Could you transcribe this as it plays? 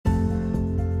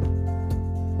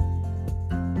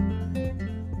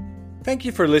Thank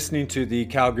you for listening to the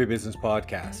Calgary Business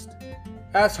Podcast.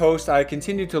 As host, I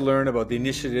continue to learn about the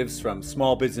initiatives from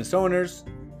small business owners,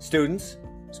 students,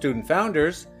 student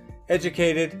founders,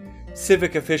 educated,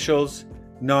 civic officials,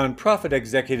 nonprofit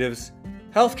executives,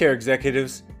 healthcare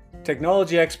executives,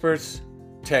 technology experts,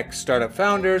 tech startup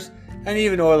founders, and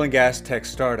even oil and gas tech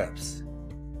startups.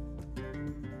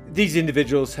 These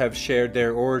individuals have shared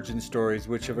their origin stories,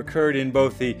 which have occurred in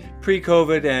both the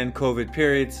pre-COVID and COVID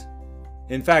periods.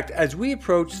 In fact, as we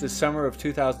approach the summer of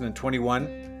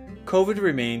 2021, COVID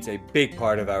remains a big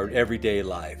part of our everyday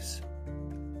lives.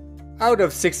 Out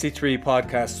of 63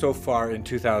 podcasts so far in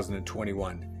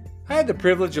 2021, I had the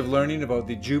privilege of learning about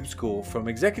the Jube School from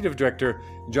Executive Director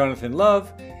Jonathan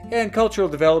Love and Cultural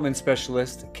Development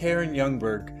Specialist Karen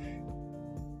Youngberg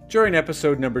during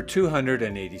episode number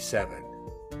 287.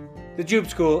 The Jube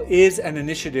School is an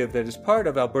initiative that is part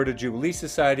of Alberta Jubilee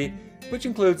Society, which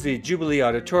includes the Jubilee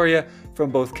Auditoria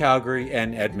from both Calgary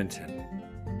and Edmonton.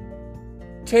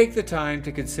 Take the time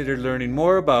to consider learning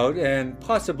more about and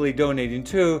possibly donating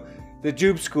to the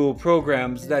Jube School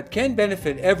programs that can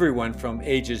benefit everyone from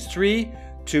ages 3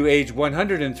 to age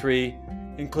 103,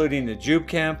 including the Jube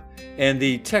Camp and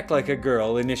the Tech Like a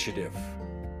Girl initiative.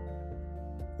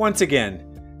 Once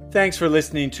again, thanks for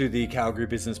listening to the Calgary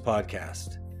Business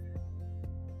Podcast.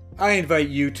 I invite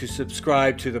you to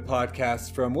subscribe to the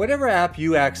podcast from whatever app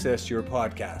you access your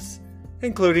podcasts,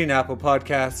 including Apple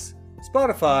Podcasts,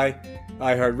 Spotify,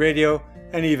 iHeartRadio,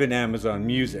 and even Amazon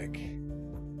Music.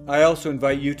 I also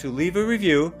invite you to leave a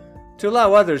review to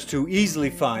allow others to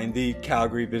easily find the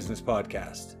Calgary Business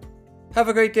Podcast. Have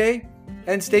a great day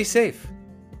and stay safe.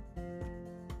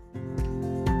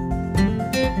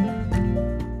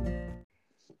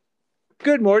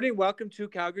 Good morning. Welcome to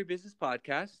Calgary Business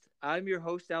Podcast. I'm your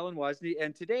host, Alan Wozni,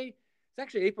 and today it's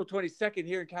actually April 22nd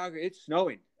here in Calgary. It's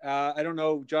snowing. I don't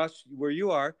know, Josh, where you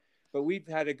are, but we've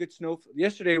had a good snow.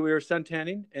 Yesterday we were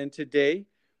suntanning, and today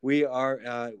we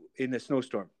are in a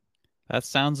snowstorm. That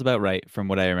sounds about right from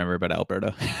what I remember about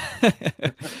Alberta.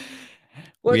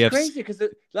 Well, it's crazy because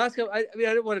the last couple, I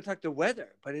don't want to talk the weather,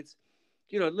 but it's,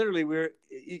 literally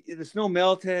the snow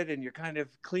melted and you're kind of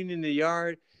cleaning the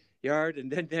yard,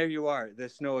 and then there you are, the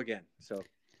snow again. So.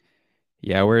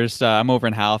 Yeah, I'm over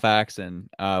in Halifax, and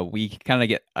we kind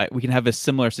of we can have a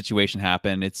similar situation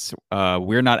happen. It's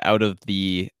we're not out of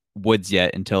the woods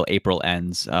yet until April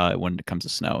ends when it comes to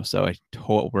snow. So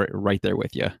we're right there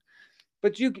with you.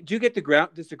 But do you get the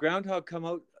ground? Does the groundhog come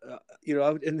out,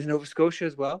 out in Nova Scotia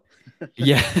as well?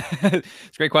 Yeah, it's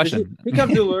a great question. He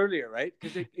comes a little earlier, right?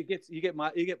 Because you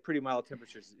get pretty mild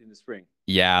temperatures in the spring.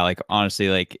 Yeah, like honestly,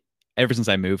 like ever since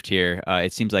I moved here,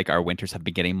 it seems like our winters have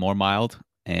been getting more mild.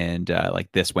 And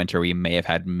like this winter, we may have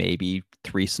had maybe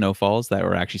 3 snowfalls that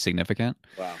were actually significant.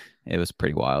 Wow. It was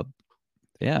pretty wild.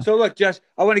 Yeah. So look, Josh,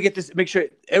 I want to make sure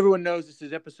everyone knows this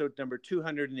is episode number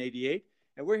 288.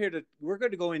 And we're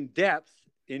going to go in depth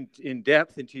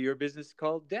into your business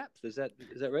called Depth. Is that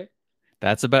right?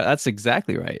 That's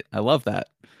exactly right. I love that.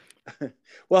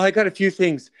 Well, I got a few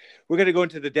things. We're going to go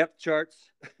into the depth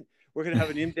charts. We're going to have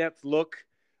an in-depth look.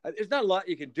 There's not a lot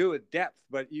you can do with depth,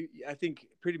 but I think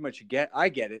pretty much I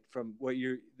get it from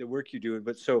the work you're doing.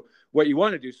 But so what you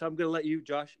want to do. So I'm going to let you,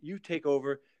 Josh, you take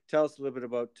over. Tell us a little bit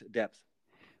about Depth.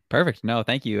 Perfect. No,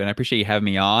 thank you. And I appreciate you having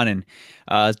me on.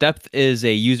 And Depth is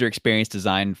a user experience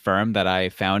design firm that I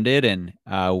founded. And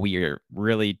we are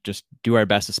really just do our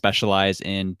best to specialize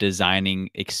in designing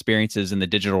experiences in the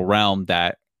digital realm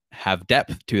that have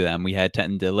depth to them. We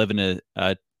tend to live in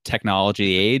a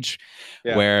technology age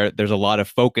where there's a lot of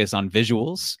focus on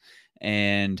visuals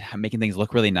and making things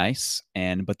look really nice.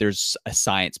 But there's a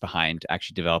science behind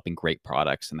actually developing great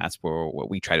products. And that's what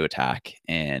we try to attack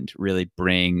and really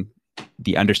bring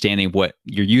the understanding of what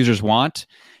your users want,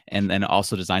 and then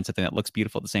also design something that looks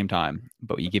beautiful at the same time,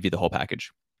 but we give you the whole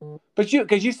package. But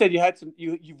because you said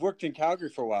you've worked in Calgary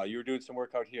for a while, you were doing some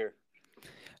work out here.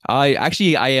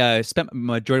 I spent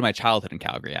majority of my childhood in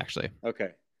Calgary, actually.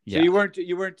 Okay. So yeah. you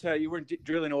weren't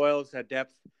drilling oils at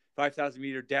depth, 5,000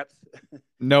 meter depth.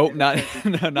 Nope, not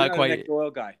quite. An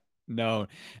oil guy. No,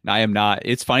 I am not.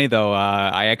 It's funny though.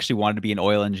 I actually wanted to be an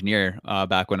oil engineer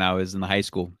back when I was in the high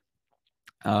school.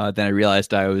 Then I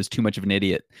realized I was too much of an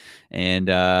idiot, and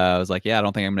I was like, "Yeah, I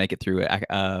don't think I'm gonna make it through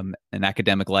an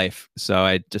academic life." So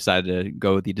I decided to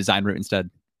go the design route instead.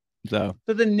 So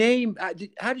the name.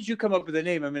 How did you come up with the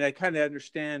name? I mean, I kind of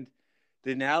understand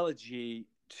the analogy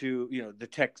to the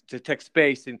tech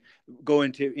space and go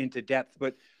into depth,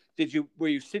 but were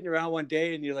you sitting around one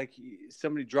day and you're like,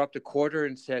 somebody dropped a quarter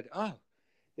and said, "Oh,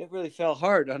 it really fell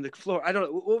hard on the floor"? I don't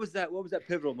know. What was that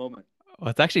pivotal moment?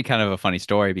 Well, it's actually kind of a funny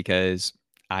story because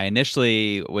I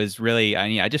initially was really, I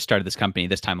mean, I just started this company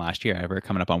this time last year. We're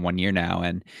coming up on 1 year now,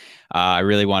 and I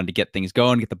really wanted to get things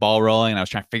going, get the ball rolling. And I was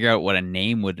trying to figure out what a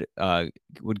name would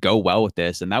go well with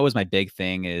this, and that was my big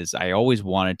thing. Is I always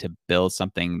wanted to build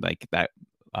something like that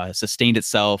sustained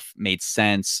itself, made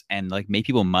sense, and like made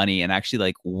people money, and actually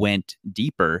like went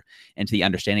deeper into the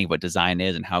understanding of what design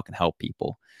is and how it can help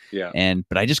people. Yeah.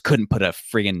 But I just couldn't put a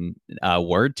friggin'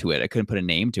 word to it. I couldn't put a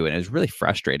name to it. It was really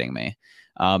frustrating me.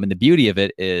 And the beauty of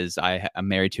it is I'm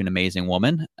married to an amazing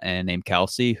woman named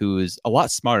Kelsey, who's a lot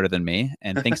smarter than me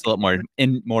and thinks a lot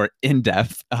more in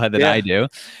depth than I do.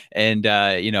 And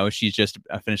she's just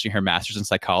finishing her master's in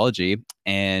psychology,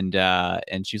 and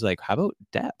she's like, "How about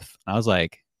depth?" And I was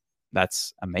like,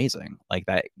 "That's amazing! Like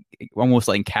that almost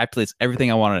like encapsulates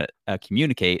everything I want to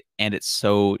communicate, and it's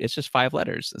just 5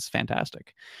 letters. It's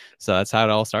fantastic." So that's how it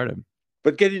all started.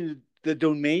 But getting the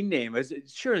domain name,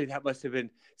 surely that must have been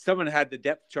someone had the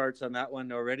depth charts on that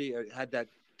one already, or had that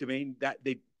domain that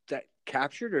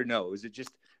captured, or no? Is it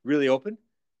just really open?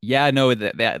 Yeah, no,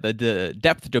 the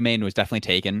depth domain was definitely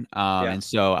taken. And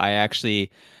so I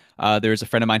actually, there's a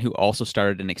friend of mine who also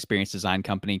started an experience design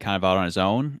company kind of out on his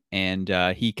own. And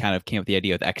he kind of came up with the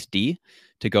idea with XD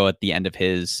to go at the end of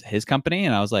his company.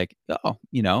 And I was like, oh,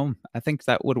 I think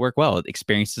that would work well.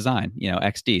 Experience design,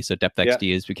 XD. So depth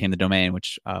XD became the domain,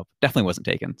 which definitely wasn't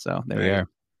taken. So there we are.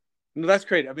 No, that's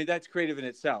great. I mean, that's creative in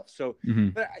itself. So,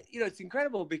 but it's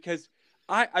incredible because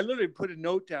I literally put a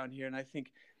note down here, and I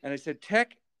said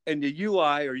tech and the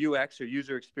UI or UX or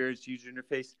user experience, user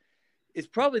interface is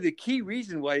probably the key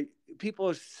reason why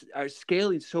people are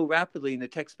scaling so rapidly in the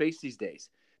tech space these days.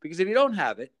 Because if you don't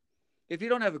have it, if you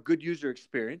don't have a good user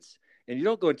experience and you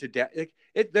don't go into depth,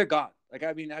 they're gone. Like,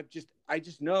 I mean, I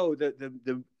just know that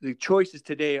the choices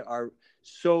today are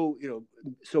so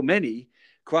many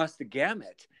across the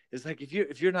gamut. It's like if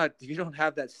you don't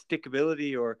have that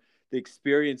stickability or the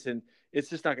experience, and it's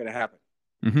just not going to happen.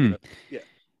 Mm-hmm. Yeah.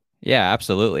 Yeah,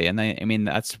 absolutely. And I mean,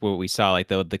 that's what we saw. Like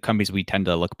the companies we tend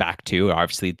to look back to are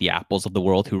obviously the Apples of the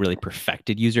world, who really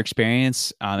perfected user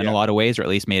experience in a lot of ways, or at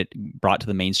least brought to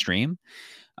the mainstream.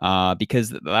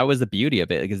 Because that was the beauty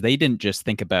of it, because they didn't just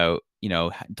think about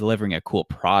delivering a cool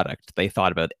product. They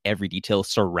thought about every detail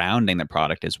surrounding the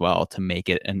product as well to make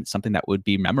it and something that would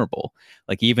be memorable.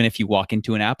 Like even if you walk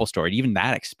into an Apple store, even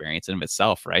that experience in of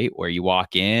itself, right, where you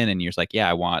walk in and you're just like, yeah,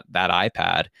 I want that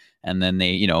iPad, and then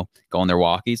they go on their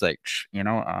walkies like,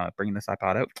 bringing this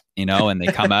iPod out, and they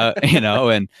come out,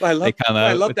 and they come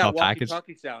out. I love that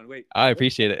walkie-talkie sound. Wait, I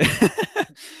appreciate it.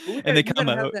 And they come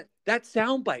out. That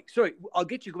sound bite. Sorry, I'll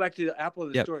get you. Go back to the Apple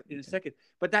of the store in a second.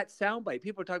 But that sound bite,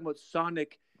 people are talking about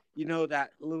sonic. That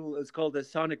little, it's called the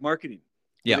sonic marketing.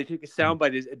 Yeah, they take a sound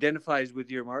bite, it identifies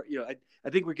with your mark. I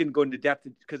think we can go into depth,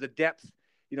 because the depth,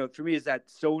 for me, is that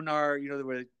sonar.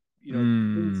 Where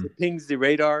it pings the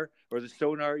radar or the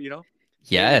sonar.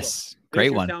 Yes,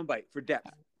 great one. Sound bite for depth.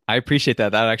 I appreciate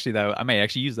that. I might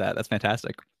actually use that. That's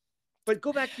fantastic. But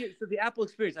go back to the Apple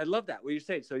experience. I love that, what you're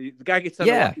saying. So the guy gets on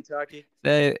the walkie-talkie.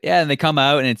 And they come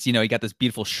out, and it's, you got this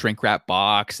beautiful shrink wrap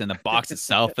box, and the box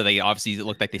itself, that they obviously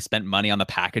look like they spent money on the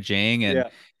packaging.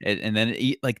 And then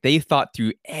they thought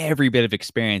through every bit of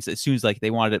experience. As soon as they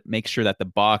wanted to make sure that the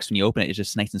box, when you open it, is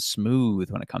just nice and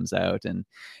smooth when it comes out. And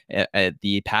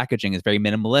the packaging is very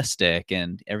minimalistic,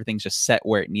 and everything's just set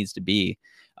where it needs to be.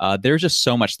 There's just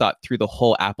so much thought through the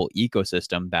whole Apple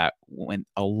ecosystem that when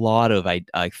a lot of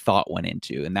thought went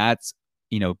into, and that's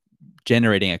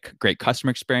generating a great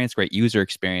customer experience, great user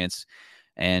experience,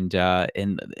 and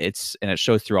it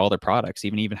shows through all their products,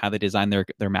 even how they design their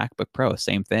MacBook Pro.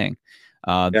 Same thing.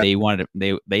 They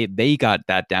got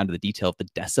that down to the detail of the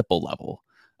decibel level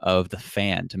of the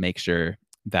fan to make sure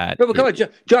that. But come on,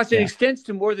 Josh, it extends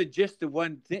to more than just the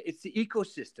one thing. It's the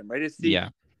ecosystem, right? It's the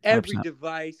every 100%.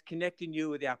 Device connecting you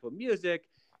with Apple Music,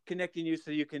 connecting you so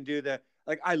you can do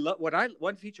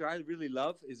one feature I really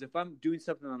love is if I'm doing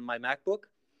something on my MacBook,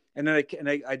 and then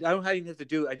I don't even have to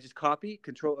do, I just copy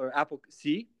Control or Apple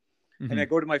C, and I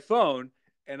go to my phone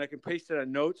and I can paste it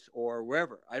on Notes or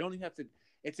wherever. I don't even have to.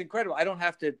 It's incredible. I don't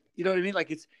have to. You know what I mean? Like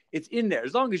it's in there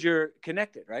as long as you're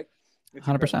connected, right?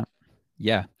 100%.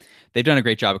 Yeah, they've done a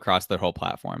great job across their whole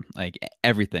platform. Like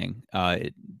everything,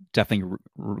 it definitely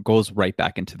goes right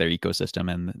back into their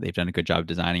ecosystem, and they've done a good job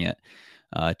designing it.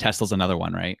 Tesla's another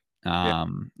one, right?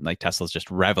 Like Tesla's just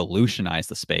revolutionized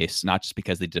the space, not just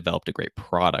because they developed a great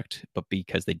product, but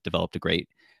because they developed a great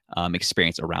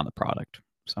experience around the product.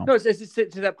 So no,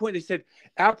 to that point, they said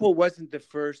Apple wasn't the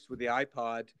first with the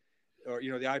iPod, or the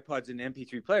iPods and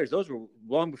MP3 players. Those were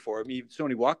long before. I mean,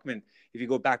 Sony Walkman, if you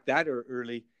go back that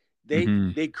early. They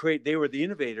were the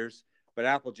innovators but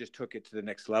Apple just took it to the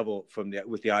next level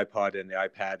with the iPod and the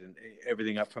iPad and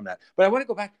everything up from that. But I want to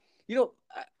go back.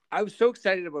 I was so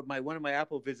excited about one of my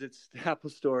Apple visits to the Apple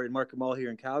Store in Markham Mall here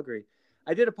in Calgary.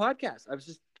 I did a podcast. I was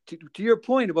just to your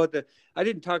point about I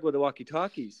didn't talk about the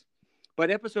walkie-talkies,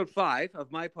 but episode 5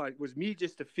 of my pod was me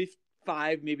just a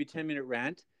 5, maybe 10-minute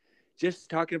rant, just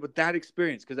talking about that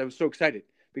experience because I was so excited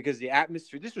because the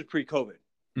atmosphere. This was pre-COVID,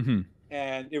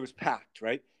 and it was packed,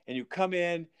 right? And you come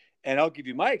in, and I'll give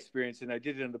you my experience, and I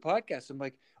did it on the podcast. I'm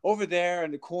like, over there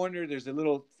in the corner, there's a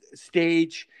little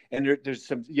stage, and there's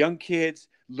some young kids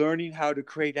learning how to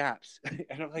create apps.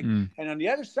 And I'm like, and on the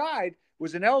other side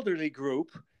was an elderly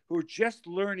group who were just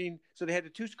learning. So they had the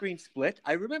 2-screen split.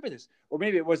 I remember this, or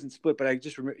maybe it wasn't split, but I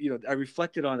just remember, I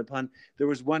reflected upon, there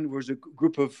was a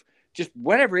group of just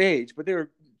whatever age, but there were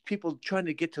people trying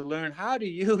to get to learn how to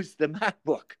use the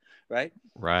MacBook, right?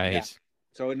 Right. Yeah.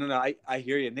 So no, I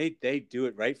hear you. And they do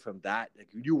it right from that. Like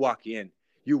you walk in,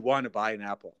 you want to buy an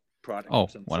Apple product. Oh,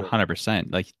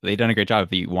 100%. Like they've done a great job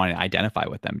if you want to identify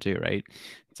with them too, right?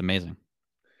 It's amazing.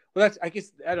 Well, I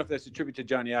don't know if that's a tribute to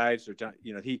Johnny Ives or John,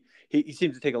 he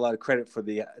seems to take a lot of credit for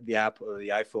the app or the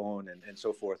iPhone and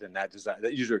so forth and that design,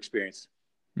 that user experience.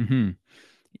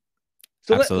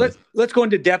 So let's go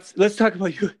into depth. Let's talk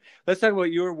about you. Let's talk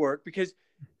about your work because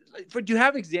do you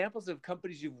have examples of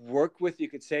companies you've worked with? You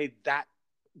could say that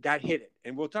hit it,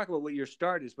 and we'll talk about what your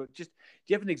start is. But just do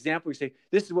you have an example? You say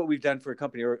this is what we've done for a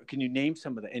company, or can you name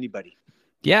some of anybody?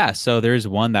 Yeah, so there's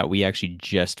one that we actually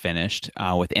just finished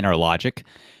with InterLogic.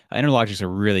 InterLogic is a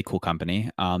really cool company.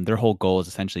 Their whole goal is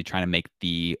essentially trying to make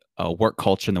the work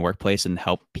culture in the workplace and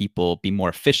help people be more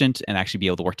efficient and actually be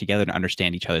able to work together and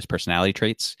understand each other's personality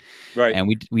traits. Right. And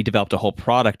we developed a whole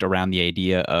product around the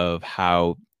idea of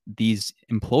how these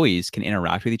employees can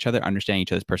interact with each other, understanding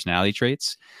each other's personality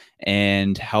traits,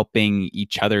 and helping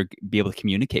each other be able to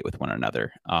communicate with one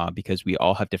another because we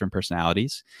all have different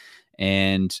personalities.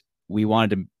 And we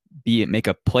wanted to make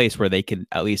a place where they could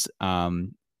at least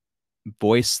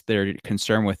voice their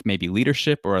concern with maybe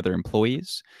leadership or other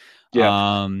employees,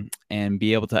 and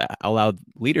be able to allow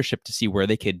leadership to see where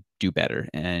they could do better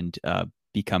and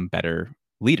become better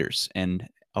leaders and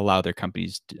allow their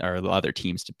companies or allow their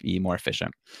teams to be more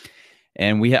efficient.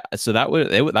 And so that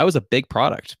was a big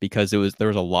product because there was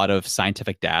a lot of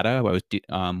scientific data. I was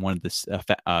one of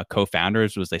the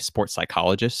co-founders was a sports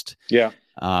psychologist. Yeah.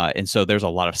 And so there's a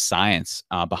lot of science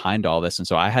behind all this. And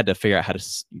so I had to figure out how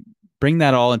to bring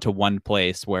that all into one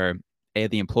place where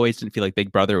the employees didn't feel like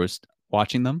Big Brother was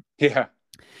watching them. Yeah.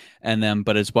 And then,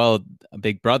 but as well,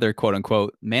 Big Brother, quote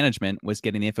unquote, management was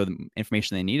getting the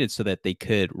information they needed so that they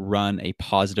could run a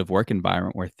positive work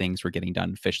environment where things were getting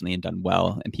done efficiently and done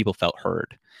well, and people felt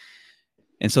heard.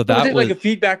 And so that was like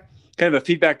a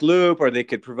feedback loop, or they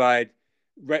could provide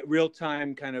real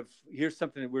time kind of, here's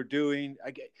something that we're doing.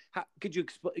 How could you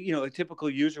explain? A typical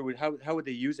user how would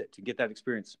they use it to get that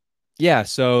experience? Yeah,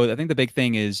 so I think the big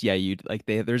thing is,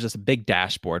 there's this big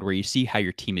dashboard where you see how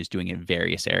your team is doing in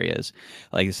various areas.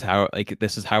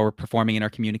 This is how we're performing in our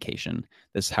communication.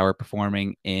 This is how we're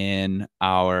performing in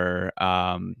our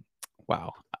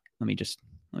wow. Let me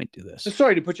do this.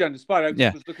 Sorry to put you on the spot. I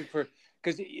was looking for,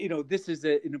 because this is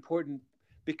an important,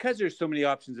 because there's so many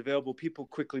options available, people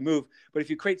quickly move. But if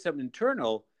you create something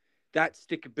internal, that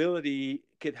stickability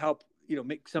could help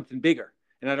make something bigger.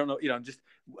 And I don't know,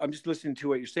 I'm just listening to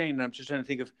what you're saying, and I'm just trying to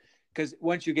think of, because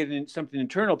once you get in something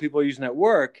internal, people are using at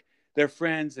work, their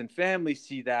friends and family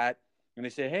see that, and they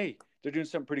say, hey, they're doing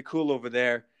something pretty cool over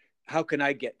there. How can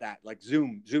I get that? Like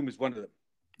Zoom is one of them.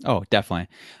 Oh, definitely.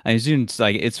 I mean,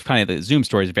 the Zoom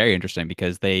story is very interesting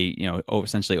because they,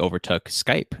 essentially overtook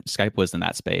Skype. Skype was in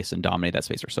that space and dominated that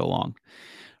space for so long,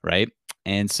 right?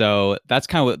 And so that's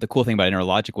kind of what the cool thing about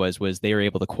InterLogic was they were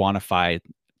able to quantify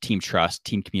team trust,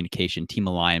 team communication, team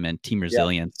alignment, team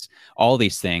resilience, all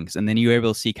these things. And then you were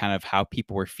able to see kind of how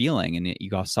people were feeling, and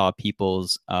you all saw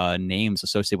people's names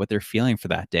associated with what they're feeling for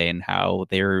that day and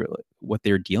what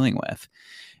they're dealing with.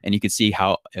 And you could see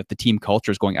how if the team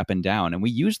culture is going up and down. And we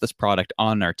used this product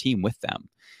on our team with them.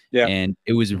 Yeah. And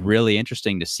it was really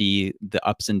interesting to see the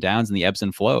ups and downs and the ebbs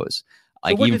and flows.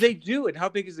 So what do they do, and how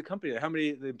big is the company? How many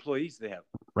employees do they have?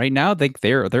 Right now,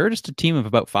 they're just a team of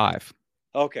about 5.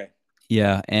 Okay.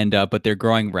 Yeah, and but they're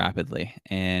growing rapidly,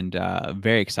 and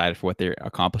very excited for what they're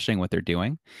accomplishing, what they're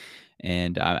doing.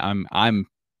 And I'm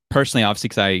personally,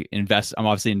 obviously, because I'm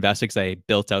obviously invested because I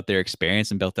built out their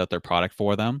experience and built out their product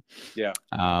for them. Yeah.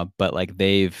 But like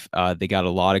they got a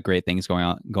lot of great things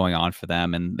going on for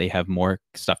them, and they have more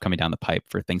stuff coming down the pipe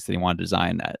for things that they want to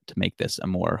design to make this a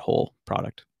more whole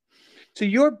product. So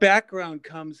your background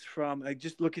comes from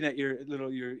just looking at your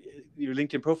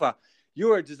LinkedIn profile.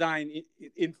 you're a design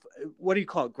in what do you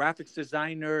call it? Graphics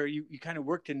designer. You kind of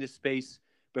worked in this space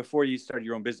before you started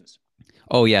your own business.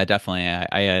 Oh yeah, definitely.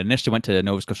 I initially went to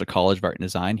Nova Scotia College of Art and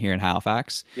Design here in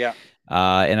Halifax. Yeah.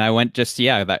 And I went just,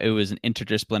 yeah, that it was an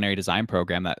interdisciplinary design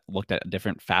program that looked at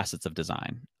different facets of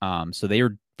design. So they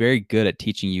were very good at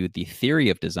teaching you the theory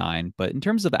of design, but in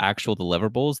terms of actual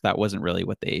deliverables, that wasn't really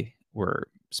what they were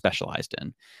specialized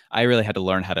in. I really had to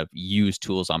learn how to use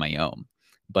tools on my own.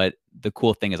 But the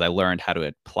cool thing is I learned how to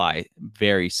apply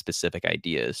very specific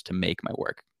ideas to make my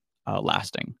work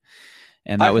lasting.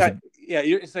 And that I've was, had, yeah,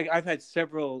 it's like I've had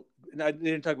several, and they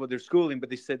didn't talk about their schooling, but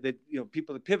they said that,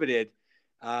 people that pivoted,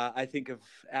 I think of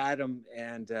Adam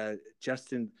and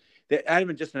Justin, Adam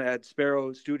and Justin at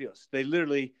Sparrow Studios. They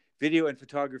literally video and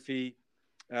photography.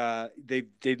 They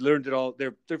learned it all.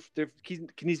 They're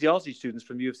kinesiology students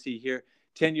from U of C here.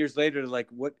 10 years later, they're like,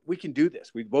 what, we can do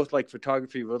this. We both like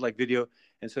photography, we both like video.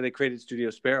 And so they created Studio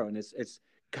Sparrow. And it's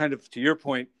kind of, to your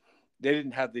point, they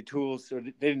didn't have the tools, or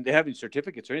they didn't have any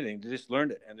certificates or anything. They just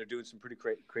learned it, and they're doing some pretty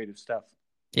creative stuff.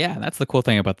 yeah, that's the cool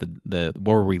thing about the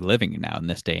where we're living now in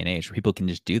this day and age, where people can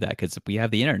just do that because we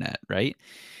have the internet, right?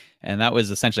 And that was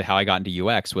essentially how I got into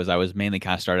UX. Was I was mainly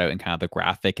kind of started out in kind of the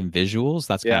graphic and visuals.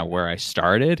 That's kind Yeah. of where I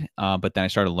started. But then I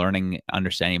started learning,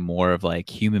 understanding more of like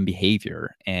human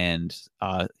behavior and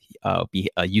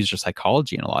user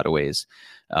psychology in a lot of ways,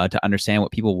 to understand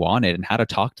what people wanted and how to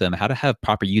talk to them, how to have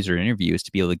proper user interviews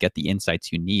to be able to get the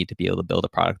insights you need to be able to build a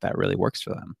product that really works for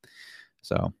them.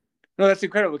 So No, that's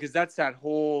incredible, because that's that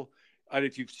whole. I don't know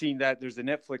if you've seen that. There's a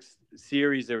Netflix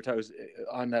series there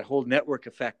on that whole network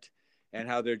effect, and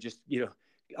how they're just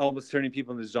almost turning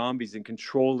people into zombies and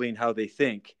controlling how they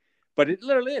think. But it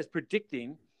literally is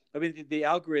predicting. I mean, the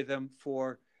algorithm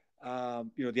for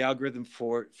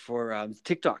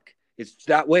TikTok. It's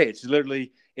that way. It's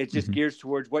literally it just gears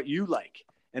towards what you like,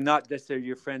 and not necessarily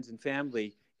your friends and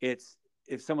family. It's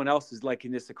if someone else is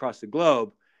liking this across the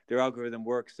globe, their algorithm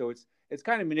works. So it's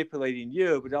kind of manipulating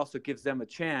you, but it also gives them a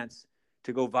chance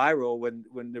to go viral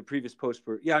when their previous posts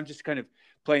were. Yeah, I'm just kind of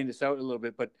playing this out a little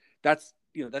bit, but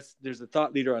there's a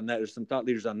thought leader on that. There's some thought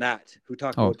leaders on that who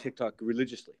talk about TikTok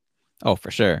religiously. Oh,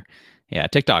 for sure. Yeah,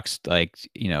 TikTok's like,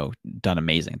 done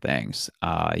amazing things.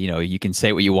 You can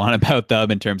say what you want about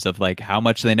them in terms of like how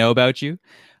much they know about you.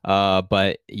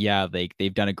 But yeah,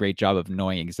 they've done a great job of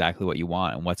knowing exactly what you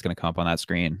want and what's going to come up on that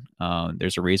screen.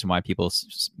 There's a reason why people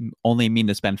only mean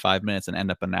to spend 5 minutes and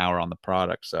end up an hour on the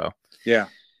product. So yeah,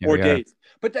 or days.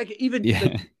 But like even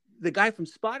the guy from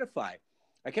Spotify,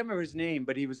 I can't remember his name,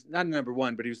 but he was not number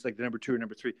one, but he was like the number two or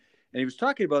number three. And he was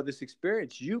talking about this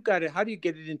experience. How do you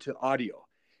get it into audio?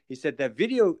 He said that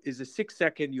video is a 6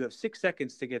 second, you have 6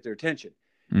 seconds to get their attention.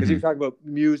 Because he was talking about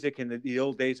music, and the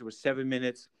old days, it was 7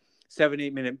 minutes,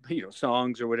 7-8 minute,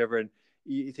 songs or whatever. And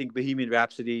you think Bohemian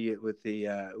Rhapsody with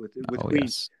Queen.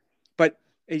 Yes. But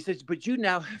he says, but you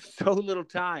now have so little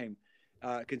time,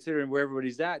 considering where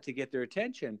everybody's at, to get their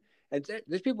attention. And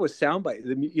there's people with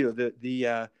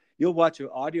soundbite. You'll watch an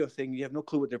audio thing, you have no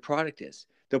clue what their product is.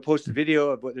 They'll post a video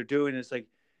of what they're doing, and it's like,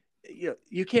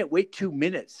 you can't wait 2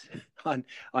 minutes on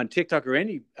TikTok or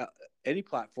any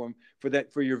platform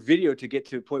for your video to get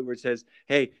to a point where it says,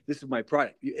 "Hey, this is my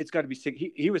product." It's got to be sick.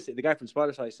 The guy from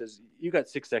Spotify says you got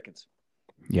 6 seconds.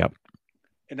 Yep.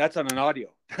 And that's on an audio.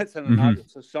 Audio.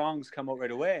 So songs come out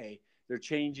right away. They're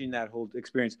changing that whole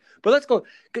experience. But let's go.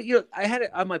 I had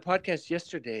it on my podcast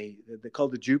yesterday. They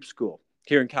called the Jupe School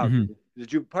here in Calgary,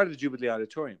 part of the Jubilee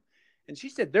Auditorium, and she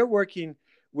said they're working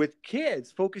with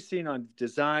kids focusing on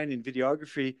design and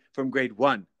videography from grade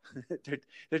 1.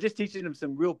 they're just teaching them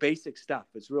some real basic stuff.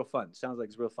 It's real fun. Sounds like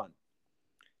it's real fun.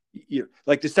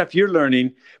 Like the stuff you're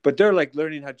learning, but they're like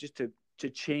learning how just to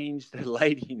change the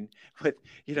lighting with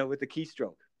the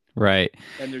keystroke. Right.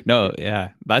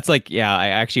 Yeah. That's like,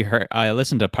 yeah, I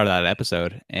listened to part of that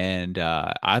episode, and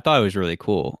I thought it was really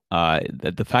cool.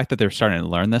 The fact that they're starting to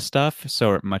learn this stuff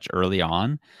so much early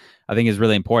on, I think is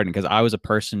really important, because I was a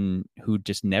person who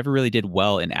just never really did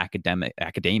well in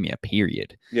academia,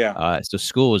 period. Yeah. So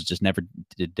school was just never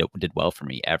did well for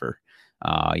me ever.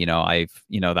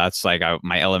 That's like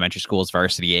my elementary school is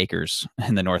Varsity Acres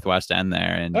in the Northwest End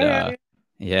there. And,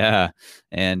 yeah.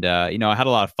 And, I had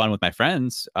a lot of fun with my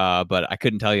friends, but I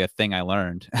couldn't tell you a thing I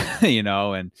learned,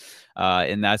 and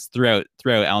that's throughout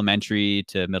elementary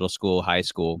to middle school, high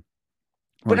school,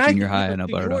 or junior high in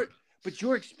Alberta. But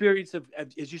your experience of,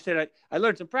 as you said, I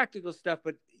learned some practical stuff,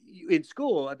 but in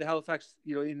school at the Halifax,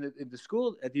 in the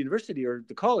school at the university or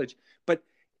the college, but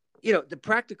the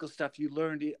practical stuff you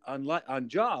learned on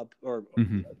job or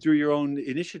Hmm. through your own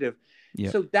initiative.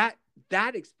 Yep. So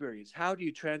that experience, how do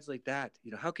you translate that?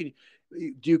 How can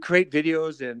do you create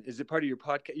videos, and is it part of your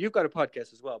podcast? You've got a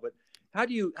podcast as well, but how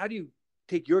do you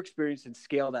take your experience and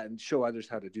scale that and show others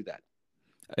how to do that?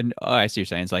 And I see what you're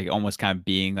saying. It's like almost kind of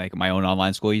being like my own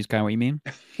online school. Is kind of what you mean?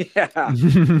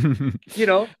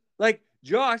 Yeah. Like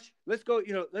Josh, let's go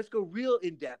real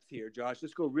in depth here, Josh.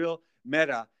 Let's go real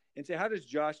meta and say, how does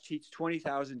Josh teach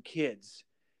 20,000 kids?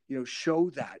 Show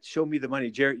me the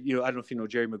money, Jerry. I don't know if you know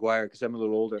Jerry Maguire because I'm a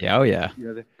little older. Yeah. Oh yeah.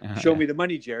 Show me the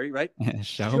money, Jerry. Right?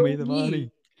 Show me the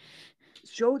money.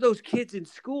 Show those kids in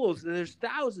schools. And there's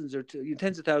thousands or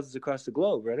tens of thousands across the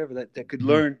globe, whatever that could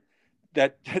learn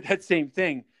that same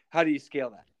thing. How do you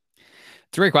scale that?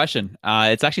 It's a great question.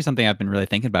 It's actually something I've been really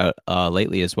thinking about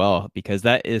lately as well, because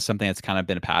that is something that's kind of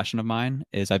been a passion of mine.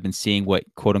 Is I've been seeing what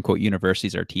quote unquote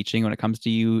universities are teaching when it comes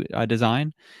to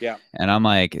design. Yeah. And I'm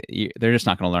like, they're just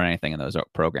not going to learn anything in those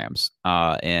programs.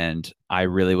 And I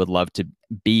really would love to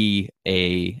be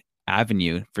a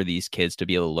avenue for these kids to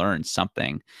be able to learn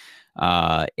something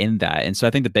in that. And so I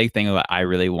think the big thing that I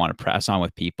really want to press on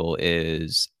with people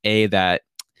is that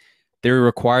there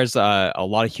requires a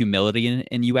lot of humility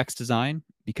in UX design,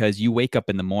 because you wake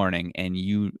up in the morning and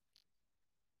you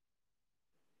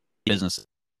business.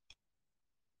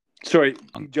 Sorry,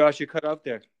 Josh, you cut off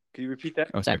there. Can you repeat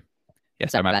that? Oh, sorry.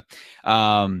 Yes, sorry about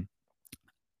that.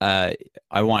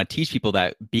 I want to teach people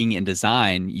that being in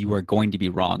design, you are going to be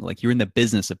wrong. Like, you're in the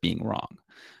business of being wrong.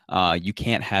 You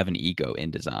can't have an ego in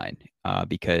design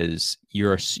because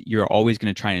you're always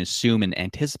going to try and assume and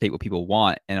anticipate what people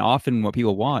want, and often what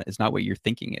people want is not what you're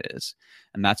thinking it is,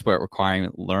 and that's what requiring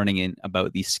learning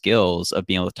about these skills of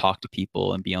being able to talk to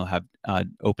people and being able to have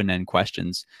open-ended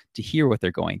questions to hear what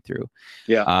they're going through.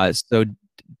 Yeah. So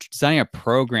designing a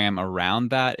program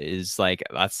around that is like,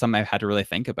 that's something I've had to really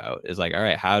think about. Is like, all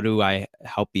right, how do I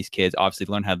help these kids obviously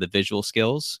learn how the visual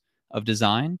skills of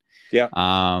design?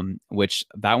 Yeah. Which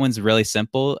that one's really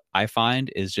simple. I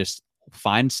find is just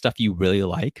find stuff you really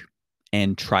like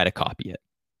and try to copy it.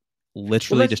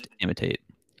 Literally just imitate.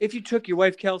 If you took your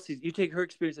wife Kelsey, you take her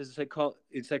experience as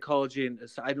in psychology, and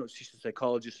I don't know if she's a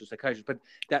psychologist or psychiatrist, but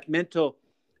that mental,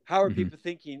 how are people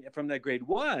thinking from that grade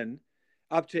 1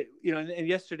 up to, and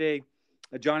yesterday,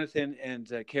 Jonathan and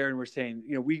Karen were saying,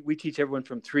 we teach everyone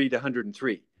from 3 to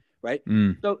 103. Right.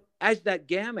 So as that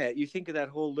gamut, you think of that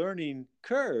whole learning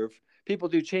curve, people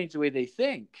do change the way they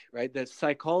think, right? That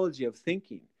psychology of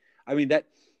thinking. I mean,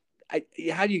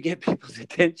 how do you get people's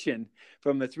attention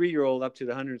from the 3-year-old up to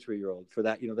the 103-year-old for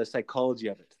that, the psychology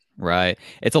of it? Right.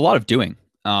 It's a lot of doing,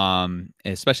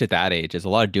 especially at that age. It's a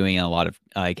lot of doing and a lot of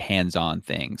like hands-on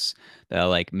things that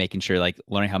like making sure, like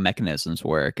learning how mechanisms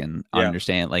work and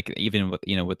understand, like even with,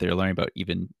 what they're learning about,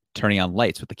 even turning on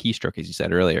lights with the keystroke, as you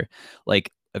said earlier.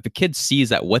 Like, if a kid sees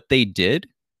that what they did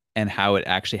and how it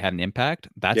actually had an impact,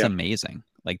 that's amazing.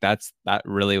 Like that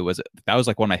was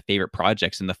like one of my favorite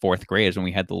projects in the 4th grade, is when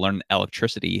we had to learn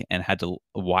electricity and had to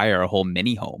wire a whole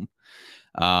mini home,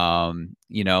 and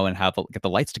how to get the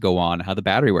lights to go on, how the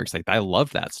battery works. Like, I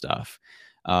love that stuff.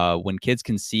 When kids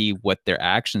can see what their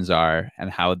actions are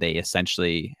and how they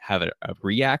essentially have a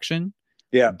reaction,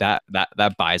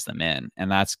 that buys them in. And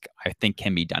that's, I think,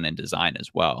 can be done in design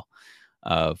as well.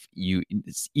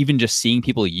 Even just seeing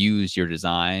people use your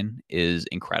design is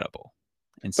incredible,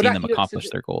 and seeing them accomplish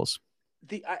their goals.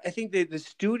 I think the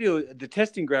studio, the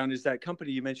testing ground, is that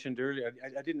company you mentioned earlier.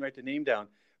 I didn't write the name down,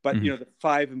 but the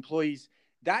 5 employees.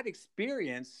 That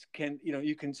experience can,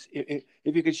 you can,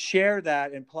 if you could share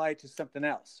that and apply it to something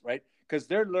else, right? Because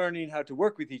they're learning how to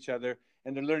work with each other,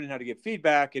 and they're learning how to get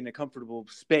feedback in a comfortable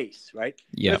space, right?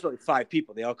 Yeah. There's only 5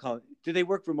 people. They all do they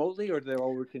work remotely, or do they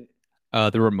all work in?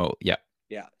 The remote. Yeah.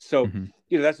 Yeah. So,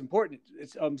 that's important.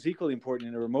 It's equally important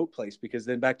in a remote place, because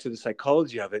then back to the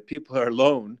psychology of it, people are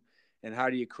alone. And how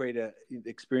do you create an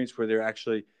experience where they're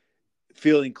actually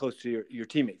feeling close to your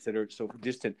teammates that are so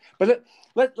distant? But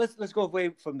let's go away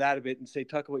from that a bit and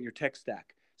talk about your tech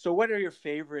stack. So what are your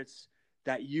favorites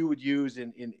that you would use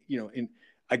in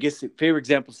I guess favorite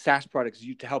examples, SaaS products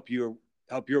to help your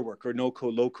work, or no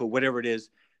code, low code, whatever it is,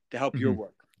 to help your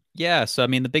work? Yeah, so I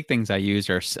mean, the big things I use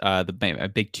are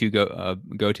the big 2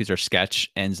 go-tos are Sketch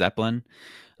and Zeppelin.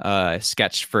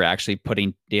 Sketch for actually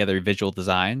putting together visual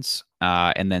designs,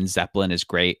 and then Zeppelin is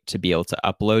great to be able to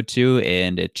upload to,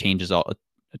 and it changes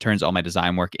turns all my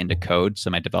design work into code so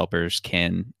my developers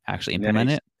can actually implement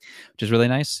Nice. it, which is really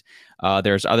nice.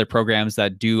 There's other programs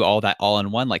that do all that all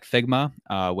in one, like Figma,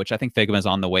 which I think Figma is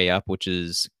on the way up, which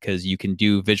is because you can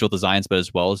do visual designs, but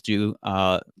as well as do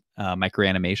micro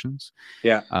animations,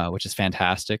 Yeah. which is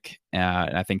fantastic.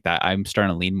 And I think that I'm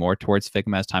starting to lean more towards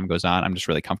Figma as time goes on. I'm just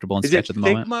really comfortable in Is it Sketch at the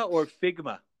moment. Figma or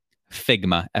Figma?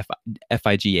 Figma,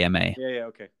 Figma. Yeah. Yeah.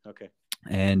 Okay. Okay.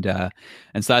 And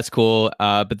so that's cool.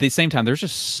 But at the same time, there's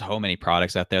just so many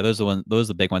products out there. Those are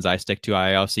the big ones I stick to.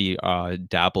 I also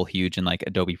dabble huge in like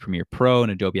Adobe Premiere Pro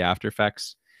and Adobe After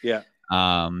Effects. Yeah.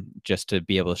 Just to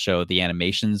be able to show the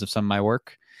animations of some of my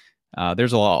work.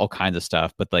 There's all kinds of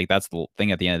stuff, but like that's the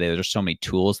thing at the end of the day, there's so many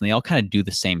tools and they all kind of do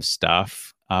the same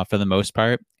stuff for the most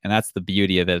part. And that's the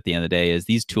beauty of it at the end of the day is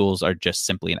these tools are just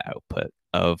simply an output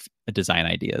of design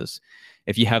ideas.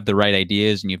 If you have the right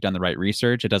ideas and you've done the right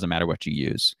research, it doesn't matter what you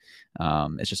use.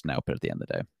 It's just an output at the end of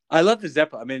the day. I love the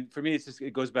Zeppelin. I mean, for me,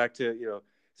 it goes back to,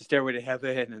 the Stairway to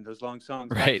Heaven and those long songs,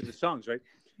 back Right. to the songs, right?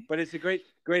 But it's a great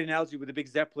analogy with the big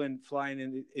Zeppelin flying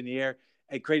in the air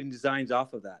and creating designs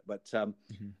off of that. But so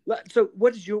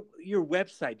what is your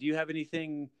website? Do you have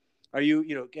anything? Are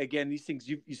you, again, these things,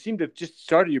 you seem to have just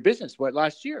started your business,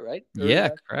 last year, right? Yeah,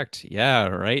 correct. Yeah,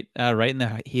 right. Right in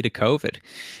the heat of COVID.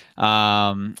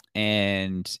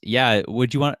 And yeah,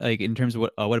 would you want like in terms of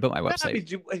what about my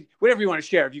website? Whatever you want to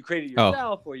share. If you created it Oh,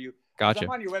 yourself or you, gotcha.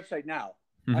 I'm on your website now.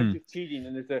 I'm just cheating,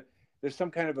 and there's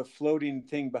some kind of a floating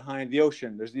thing behind the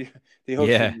ocean. There's the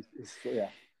ocean. Yeah.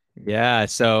 Yeah.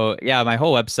 So yeah, my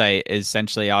whole website is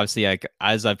essentially obviously like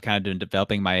as I've kind of been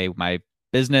developing my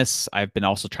business, I've been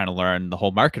also trying to learn the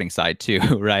whole marketing side too,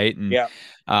 right? And Yeah.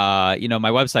 my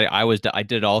website, I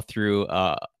did it all through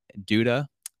Duda,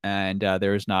 and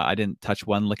I didn't touch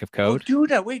one lick of code. Oh,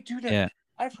 Duda. Wait, Duda. Yeah.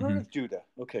 I've heard of Duda.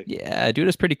 Okay. Yeah,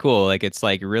 Duda's pretty cool. Like it's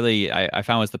like really, I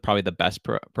found was probably the best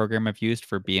program I've used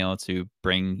for being able to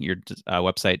bring your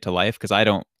website to life because I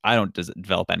don't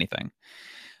develop anything.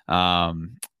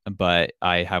 But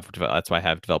that's why I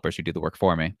have developers who do the work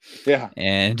for me. Yeah.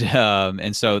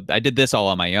 And so I did this all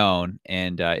on my own,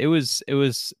 and it was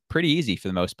pretty easy for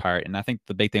the most part. And I think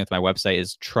the big thing with my website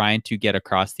is trying to get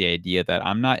across the idea that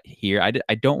I'm not here.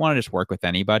 I don't want to just work with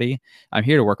anybody. I'm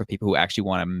here to work with people who actually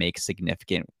want to make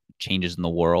significant changes in the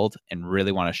world and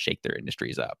really want to shake their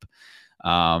industries up.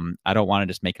 I don't want to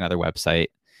just make another website.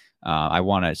 I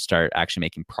want to start actually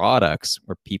making products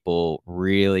where people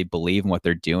really believe in what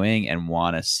they're doing and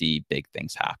want to see big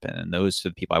things happen. And those are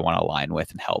the people I want to align with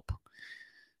and help.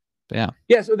 But yeah.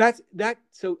 Yeah. So that's that.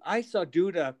 So I saw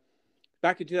Duda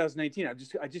back in 2019. I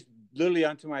just literally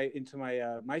into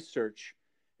my search,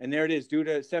 and there it is.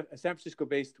 Duda, a San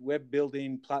Francisco-based web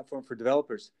building platform for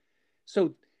developers.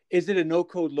 So is it a no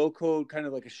code, low code kind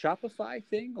of like a Shopify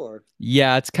thing, or?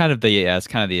 Yeah, it's kind of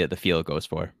the feel it goes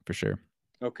for sure.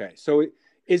 Okay, so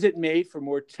is it made for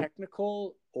more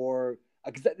technical or?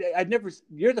 Because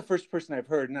you're the first person I've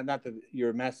heard. Not that you're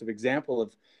a massive example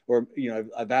of, or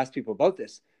I've asked people about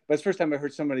this, but it's the first time I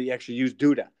heard somebody actually use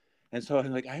Duda, and so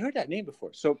I'm like, I heard that name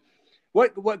before. So,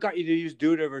 what got you to use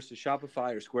Duda versus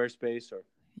Shopify or Squarespace or?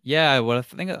 Yeah, well, I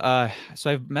think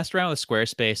so I've messed around with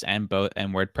Squarespace and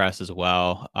WordPress as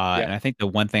well. And I think the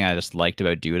one thing I just liked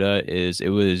about Duda is it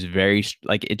was very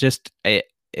like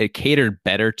it catered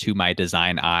better to my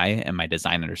design eye and my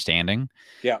design understanding.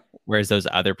 Yeah. Whereas those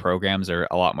other programs are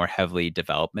a lot more heavily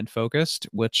development focused,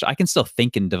 which I can still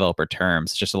think in developer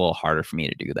terms. It's just a little harder for me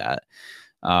to do that.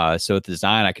 So with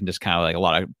design, I can just kind of like a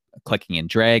lot of clicking and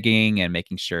dragging and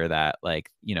making sure that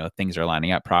things are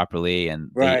lining up properly.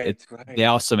 And they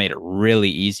also made it really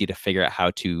easy to figure out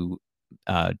how to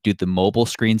do the mobile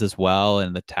screens as well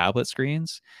and the tablet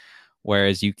screens.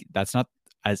 Whereas that's not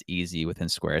as easy within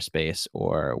Squarespace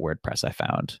or WordPress, I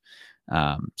found.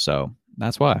 So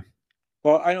that's why.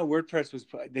 Well, I know WordPress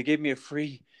they gave me a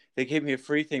free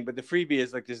thing, but the freebie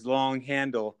is like this long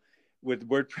handle with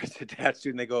WordPress attached to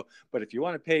it. And they go, but if you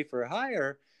want to pay for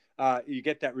higher, you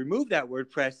get remove that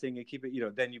WordPress thing and keep it,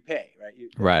 then you pay, right?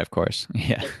 Right. Of course.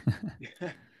 Yeah.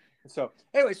 So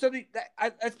anyway, so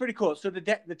that's pretty cool. So the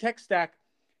tech stack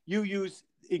you use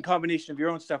in combination of your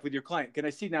own stuff with your client. Can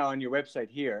I see now on your website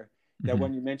here? That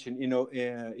one you mentioned,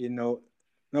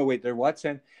 they're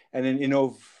Watson, and then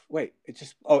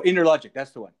Interlogic,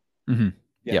 that's the one. Mm-hmm.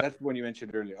 Yeah, that's the one you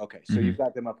mentioned earlier. Okay, so you've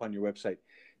got them up on your website.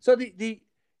 So the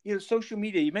social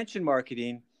media, you mentioned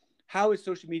marketing. How is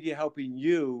social media helping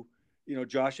you,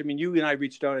 Josh? I mean, you and I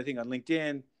reached out, I think, on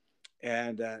LinkedIn,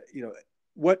 and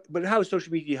but how is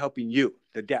social media helping you?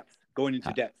 Going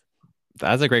into depth.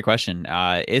 That's a great question.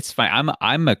 It's fine.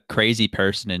 I'm a crazy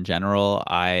person in general.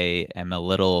 I am a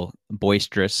little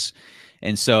boisterous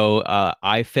And so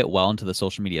I fit well into the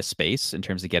social media space in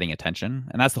terms of getting attention.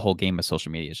 And that's the whole game of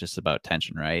social media. It's just about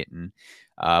attention, right? And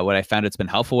what I found it's been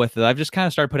helpful with is I've just kind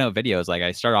of started putting out videos. Like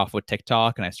I started off with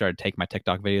TikTok and I started taking my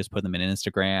TikTok videos, putting them in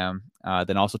Instagram,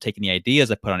 then also taking the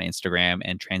ideas I put on Instagram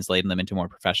and translating them into a more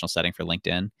professional setting for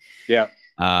LinkedIn. Yeah.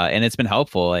 And it's been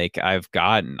helpful. Like I've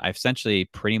essentially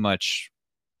pretty much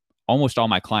almost all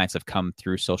my clients have come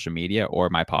through social media or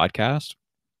my podcast.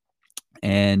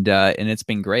 And it's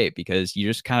been great because you're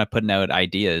just kind of putting out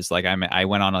ideas. Like I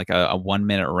went on like a 1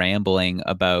 minute rambling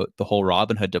about the whole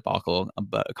Robinhood debacle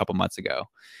about a couple months ago.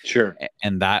 Sure.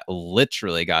 And that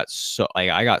literally got so like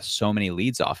I got so many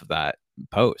leads off of that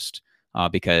post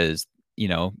because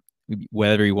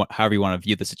however you want to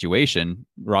view the situation,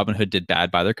 Robinhood did bad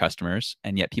by their customers,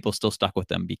 and yet people still stuck with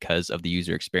them because of the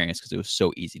user experience because it was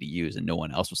so easy to use and no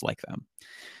one else was like them.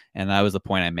 And that was the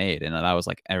point I made. And that was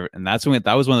like, and that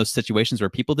was one of those situations where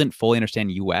people didn't fully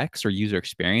understand UX or user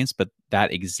experience, but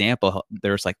that example,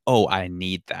 there was like, oh, I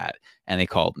need that. And they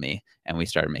called me and we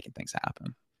started making things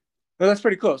happen. Well, that's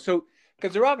pretty cool. So,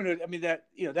 because the Robinhood, I mean, that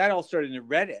all started in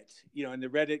Reddit, and the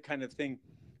Reddit kind of thing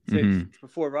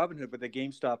before Robinhood, but the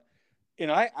GameStop,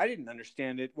 I didn't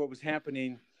understand it, what was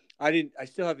happening. I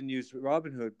still haven't used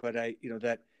Robinhood, but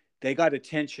that they got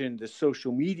attention, the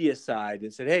social media side,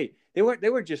 and said, hey, they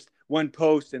weren't just one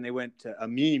post and they went to a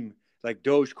meme like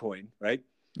Dogecoin, right?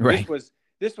 Right.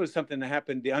 This was something that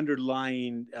happened. The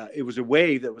underlying, it was a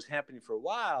wave that was happening for a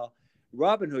while.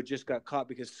 Robinhood just got caught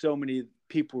because so many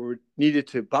people needed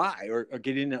to buy or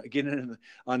get in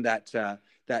on that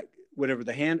whatever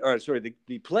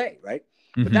the play, right?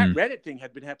 Mm-hmm. But that Reddit thing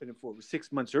had been happening for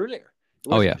 6 months earlier.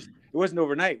 It wasn't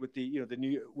overnight with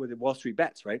the Wall Street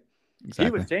bets, right? Exactly.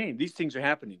 He was saying these things are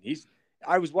happening.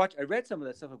 I read some of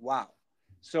that stuff like, wow.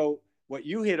 So what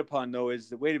you hit upon though is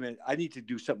that, wait a minute, I need to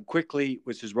do something quickly,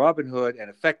 which is Robinhood and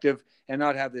effective, and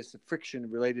not have this friction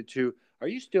related to, are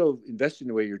you still investing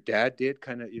the way your dad did?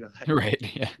 Kind of, right.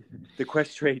 Yeah. The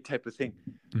Quest trade type of thing.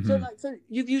 Mm-hmm. So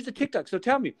you've used the TikTok. So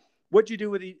tell me, what'd you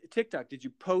do with the TikTok? Did you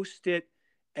post it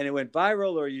and it went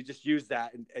viral, or you just used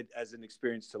that as an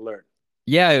experience to learn?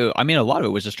 Yeah, I mean, a lot of it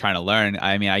was just trying to learn.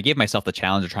 I mean, I gave myself the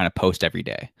challenge of trying to post every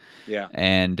day. Yeah.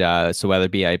 And so whether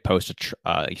it be I post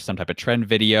some type of trend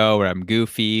video where I'm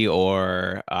goofy,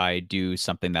 or I do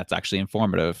something that's actually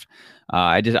informative,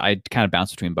 I kind of bounce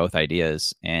between both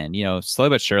ideas. And slowly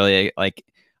but surely, like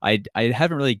I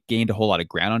haven't really gained a whole lot of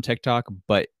ground on TikTok,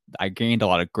 but I gained a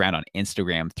lot of ground on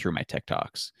Instagram through my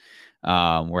TikToks.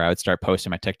 Where I would start posting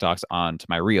my TikToks onto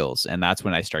my reels. And that's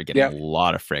when I started getting a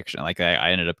lot of friction. Like I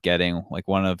ended up getting like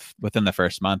within the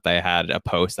first month, I had a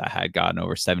post that had gotten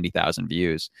over 70,000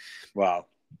 views. Wow.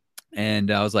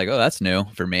 And I was like, oh, that's new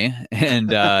for me.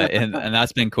 And and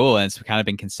that's been cool. And it's kind of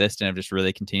been consistent. I've just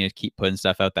really continued to keep putting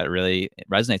stuff out that really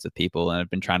resonates with people. And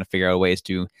I've been trying to figure out ways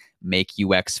to make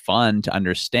UX fun to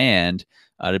understand,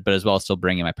 but as well still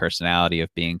bringing my personality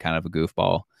of being kind of a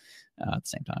goofball at the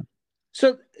same time.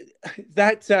 So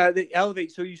that's the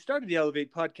Elevate. So you started the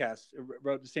Elevate podcast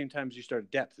around the same time as you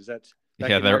started Depth. Is that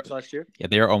March last year? Yeah,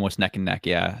 they're almost neck and neck.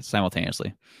 Yeah,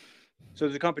 simultaneously. So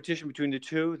there's a competition between the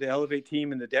two, the Elevate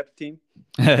team and the Depth team?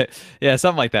 Yeah,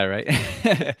 something like that,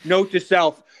 right? Note to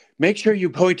self, make sure you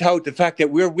point out the fact that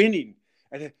we're winning.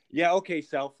 And yeah, okay,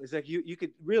 self. It's like you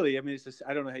could really, I mean, it's just,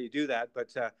 I don't know how you do that,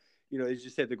 but as you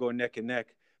said, they're going neck and neck.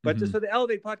 But so the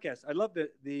Elevate podcast, I love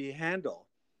the handle.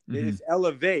 It's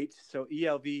Elevate, so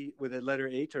ELV with a letter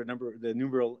 8 or the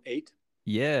numeral 8.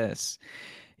 Yes.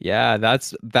 Yeah,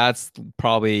 that's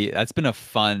been a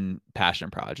fun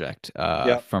passion project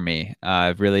for me.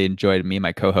 I've really enjoyed me and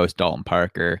my co-host Dalton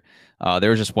Parker. There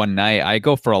was just one night I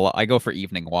go for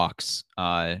evening walks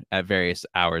at various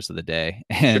hours of the day,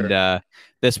 and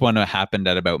this one happened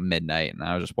at about midnight, and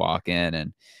I was just walking,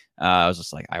 and I was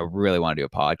just like, I really want to do a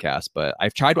podcast, but I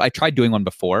tried doing one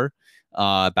before.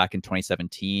 Back in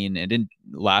 2017. It didn't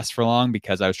last for long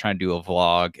because I was trying to do a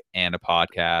vlog and a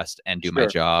podcast and do my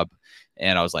job.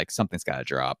 And I was like, something's got to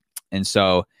drop. And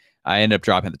so I ended up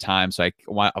dropping at the time. So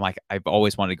I'm like, I've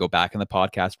always wanted to go back in the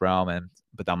podcast realm.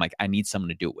 But I'm like, I need someone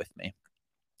to do it with me.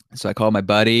 So I called my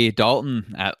buddy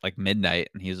Dalton at like midnight,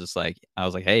 and he was just like, I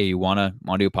was like, hey, you want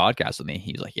to do a podcast with me?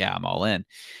 He was like, yeah, I'm all in.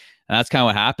 And that's kind of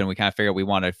what happened. We kind of figured we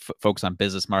want to focus on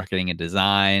business marketing and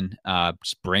design,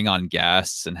 just bring on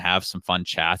guests and have some fun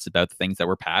chats about the things that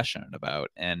we're passionate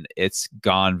about. And it's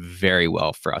gone very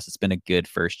well for us. It's been a good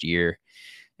first year,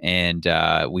 and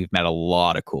we've met a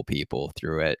lot of cool people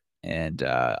through it. And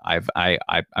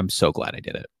I'm so glad I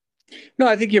did it. No,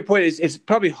 I think your point is it's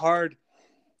probably hard,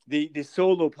 the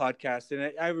solo podcast.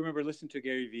 And I remember listening to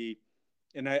Gary Vee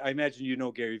and I imagine you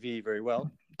know Gary Vee very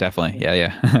well. Definitely. Yeah.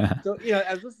 Yeah. So,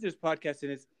 I was listening to this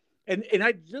podcast, and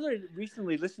I really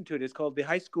recently listened to it. It's called the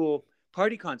High School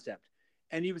Party Concept,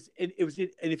 and and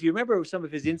if you remember some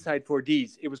of his Inside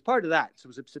 4Ds, it was part of that. So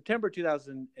it was September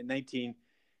 2019,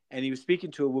 and he was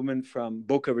speaking to a woman from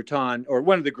Boca Raton, or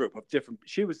one of the group of different.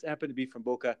 She happened to be from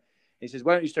Boca, and he says,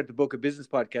 "Why don't you start the Boca Business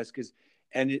Podcast?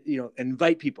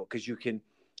 Invite people, because you can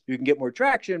get more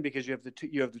traction, because you have the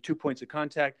 2 points of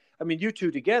contact. I mean, you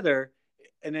two together,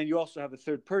 and then you also have a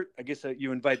third I guess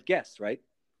you invite guests, right?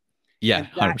 Yeah. And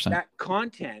 100%. that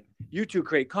content, you two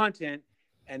create content,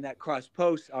 and that cross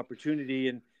post opportunity,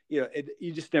 and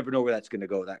you just never know where that's going to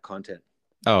go. That content.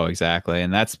 Oh, exactly.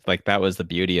 And that's like, that was the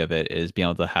beauty of it, is being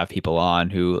able to have people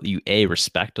on who you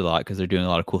respect a lot because they're doing a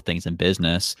lot of cool things in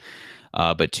business.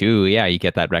 But two, yeah, you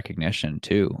get that recognition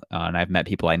too. And I've met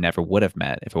people I never would have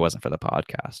met if it wasn't for the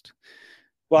podcast.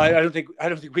 Well, I don't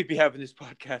think we'd be having this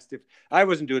podcast if I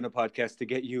wasn't doing a podcast to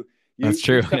get you. That's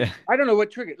true. Yeah. I don't know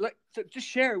what triggered. So just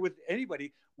share with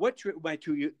anybody my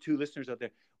two listeners out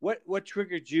there. What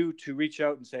triggered you to reach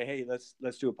out and say, "Hey,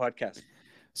 let's do a podcast"?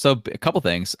 So a couple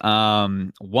things.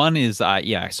 One is, so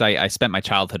I spent my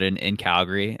childhood in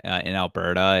Calgary, in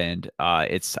Alberta, and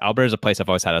Alberta's a place I've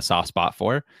always had a soft spot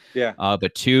for. Yeah.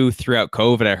 But two, throughout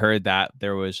COVID, I heard that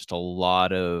there was just a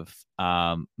lot of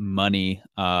money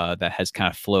that has kind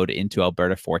of flowed into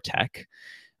Alberta for tech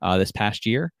this past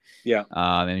year. Yeah.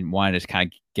 And wanted to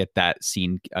kind of get that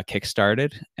scene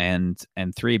kickstarted. And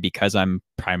three, because I'm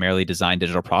primarily design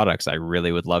digital products, I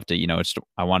really would love to,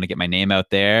 I want to get my name out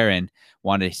there and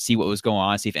wanted to see what was going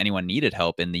on, see if anyone needed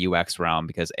help in the UX realm,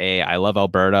 because I love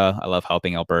Alberta. I love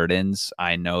helping Albertans.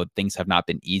 I know things have not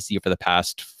been easy for the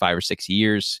past 5 or 6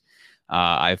 years.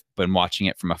 I've been watching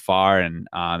it from afar, and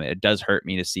it does hurt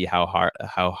me to see how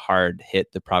hard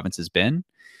hit the province has been.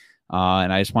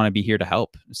 And I just want to be here to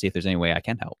help, see if there's any way I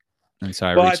can help. And so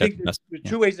I think there's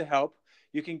two ways to help.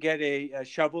 You can get a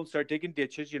shovel and start digging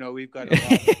ditches. We've got a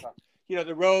lot of,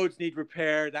 the roads need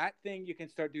repair. That thing, you can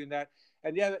start doing that.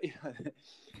 And the other,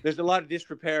 there's a lot of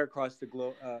disrepair across the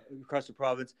across the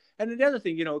province. And then the other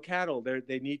thing, cattle,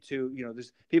 they need to,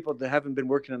 there's people that haven't been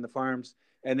working on the farms,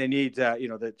 and they need,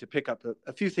 to pick up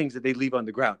a few things that they leave on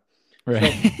the ground.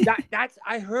 Right. So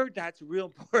I heard that's real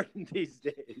important these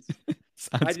days.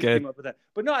 Sounds I just good. came up with that.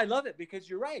 But no, I love it, because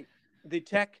you're right. The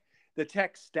tech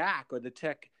stack, or the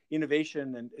tech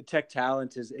innovation and tech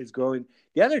talent is growing.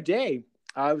 The other day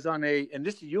I was on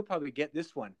and you'll probably get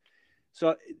this one.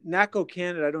 So NACO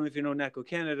Canada, I don't know if you know NACO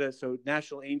Canada, so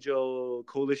National Angel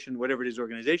Coalition, whatever it is,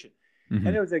 organization. Mm-hmm.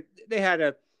 And it was they had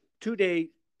a 2-day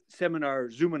seminar,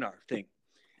 Zoominar thing.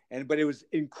 But it was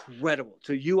incredible.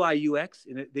 So UI UX,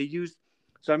 and they used.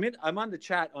 So I'm on the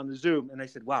chat on the Zoom, and I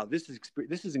said, "Wow, this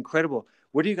is incredible.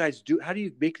 What do you guys do? How do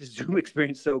you make the Zoom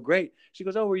experience so great?" She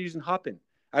goes, "Oh, we're using Hopin.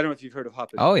 I don't know if you've heard of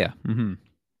Hopin." Oh yeah. Mm-hmm.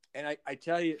 And I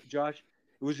tell you, Josh,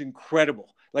 it was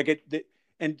incredible.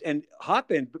 And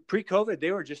Hopin, pre-COVID,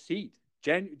 they were just seed.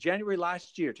 January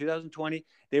last year, 2020,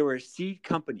 they were a seed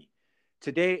company.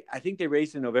 Today, I think they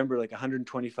raised in November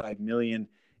 125 million,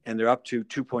 and they're up to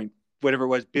 2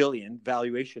 billion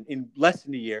valuation in less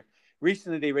than a year.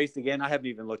 Recently, they raised again. I haven't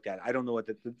even looked at it. I don't know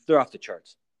they're off the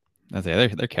charts. They're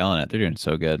killing it. They're doing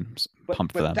so good.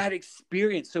 Pumped for them. That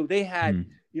experience. So they had,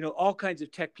 all kinds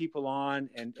of tech people on,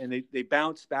 and they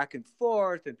bounce back and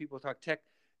forth, and people talk tech.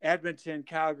 Edmonton,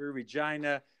 Calgary,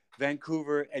 Regina,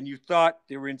 Vancouver, and you thought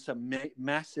they were in some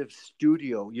massive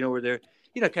studio, where they're,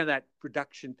 kind of that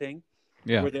production thing,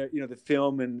 where they're, the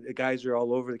film and the guys are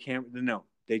all over the camera. No.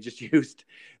 They just used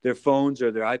their phones or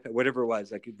their iPad, whatever it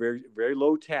was, very, very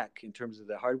low tech in terms of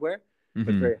the hardware,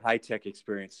 but very high tech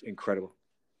experience. Incredible.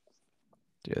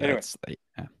 Dude, anyway.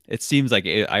 It seems like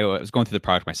I was going through the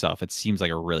product myself. It seems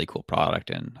like a really cool product,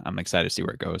 and I'm excited to see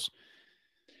where it goes.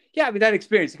 Yeah, that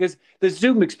experience, because the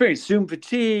Zoom experience, Zoom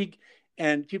fatigue,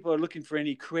 and people are looking for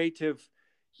any creative,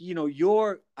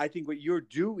 I think what you're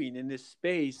doing in this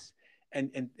space.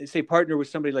 And say partner with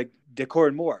somebody like Decor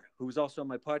and More, who was also on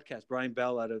my podcast, Brian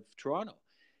Bell out of Toronto.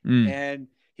 And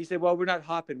he said, well, we're not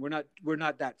Hopin. We're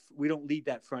not that, we don't lead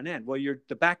that front end. Well, you're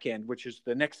the back end, which is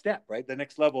the next step, right? The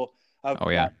next level of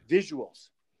visuals,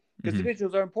 because the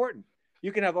visuals are important.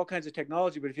 You can have all kinds of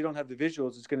technology, but if you don't have the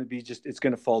visuals, it's going to be it's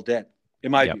going to fall dead,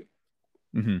 in my view.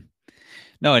 Mm-hmm.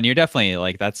 No, and you're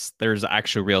definitely there's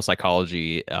actual real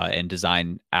psychology and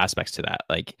design aspects to that.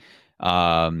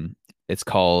 It's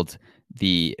called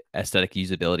the aesthetic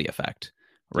usability effect,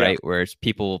 right? Whereas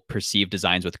people perceive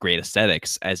designs with great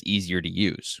aesthetics as easier to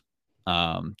use.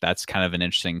 That's kind of an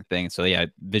interesting thing. So yeah,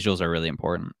 visuals are really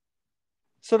important.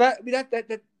 So that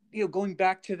going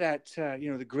back to that,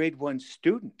 the grade one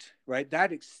student, right?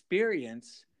 That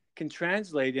experience can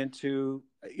translate into,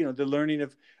 the learning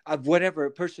of whatever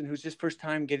a person who's just first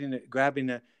time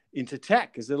into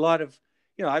tech. Is a lot of,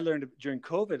 I learned during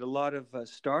COVID, a lot of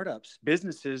startups,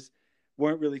 businesses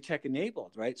weren't really tech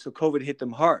enabled, right? So COVID hit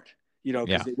them hard, because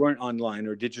Yeah. they weren't online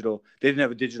or digital. They didn't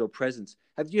have a digital presence.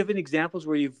 Do you have any examples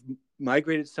where you've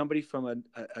migrated somebody from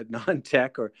a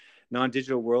non-tech or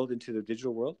non-digital world into the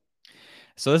digital world?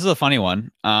 So this is a funny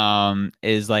one.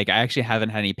 Is like I actually haven't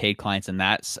had any paid clients in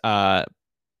that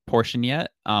portion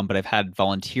yet, but I've had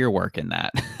volunteer work in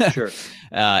that. Sure.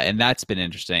 And that's been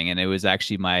interesting. And it was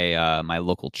actually my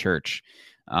local church,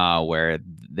 where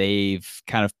they've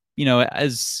kind of,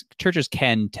 as churches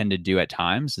can tend to do at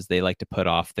times, is they like to put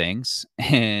off things,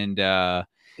 and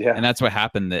that's what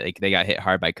happened. That they got hit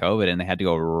hard by COVID, and they had to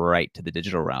go right to the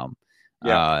digital realm.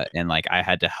 Yeah. And like I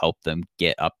had to help them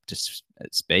get up to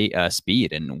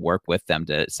speed and work with them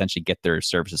to essentially get their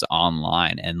services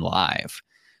online and live.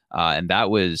 And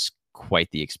that was quite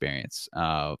the experience.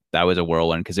 That was a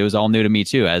whirlwind because it was all new to me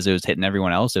too. As it was hitting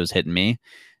everyone else, it was hitting me.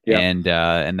 Yeah.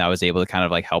 And I was able to kind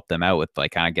of like help them out with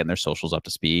like kind of getting their socials up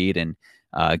to speed and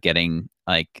getting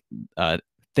like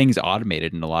things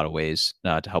automated in a lot of ways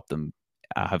to help them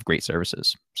have great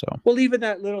services. So, well, even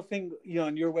that little thing,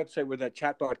 on your website where that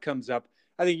chatbot comes up,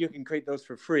 I think you can create those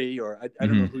for free, or I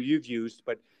don't know who you've used,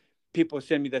 but people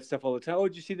send me that stuff all the time. Oh,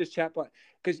 did you see this chatbot?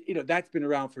 Because, that's been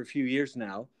around for a few years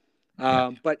now.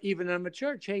 But even I'm a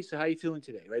church, hey, so how are you feeling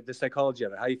today? Right. The psychology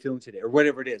of it. How are you feeling today? Or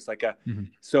whatever it is. Like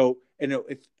so,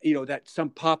 if, that some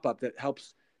pop-up that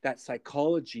helps that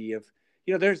psychology of,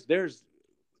 there's I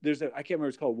can't remember what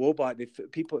it's called, Wobot.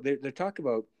 If people, they're talking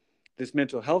about this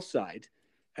mental health side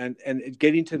and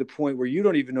getting to the point where you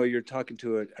don't even know you're talking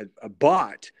to a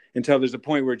bot until there's a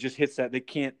point where it just hits that they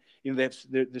can't,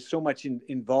 there's so much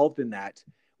involved in that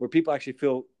where people actually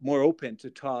feel more open to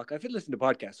talk. I've listened to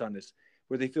podcasts on this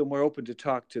where they feel more open to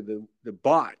talk to the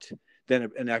bot than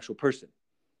an actual person.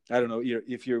 I don't know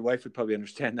if your wife would probably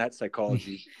understand that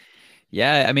psychology.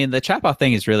 Yeah, I mean, the chatbot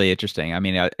thing is really interesting. I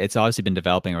mean, it's obviously been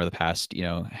developing over the past,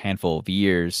 handful of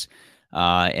years.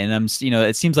 And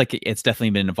it seems like it's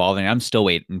definitely been evolving. I'm still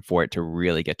waiting for it to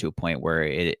really get to a point where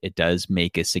it does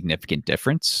make a significant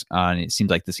difference. And it seems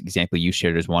like this example you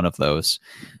shared is one of those.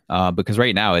 Because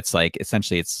right now it's like,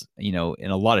 essentially it's, in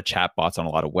a lot of chatbots on a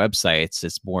lot of websites,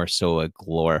 it's more so a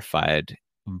glorified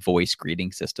voice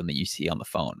greeting system that you see on the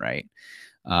phone, right?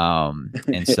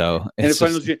 And so and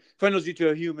it funnels you to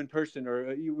a human person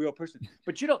or a real person.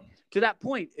 But to that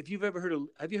point, have you heard of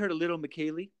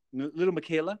Little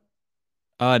Michaela?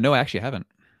 No, I actually haven't.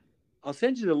 I'll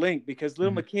send you the link because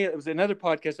Little Michaela, it was another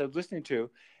podcast I was listening to,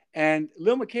 and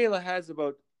Little Michaela has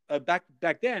about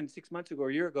back then, 6 months ago or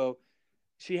a year ago,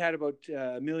 she had about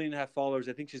 1.5 million followers.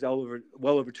 I think she's well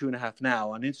over 2.5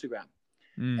 now on Instagram.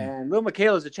 And Little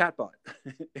Michaela is a chatbot.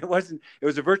 It was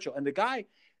a virtual. And the guy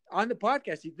on the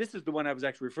podcast, this is the one I was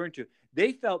actually referring to.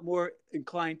 They felt more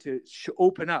inclined to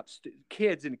open up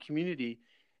kids in the community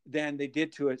than they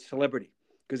did to a celebrity,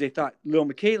 because they thought Little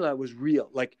Michaela was real,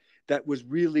 like that was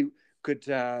really could,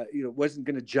 wasn't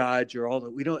going to judge or all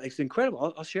that. It's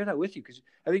incredible. I'll share that with you because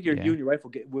I think you and your wife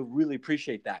will really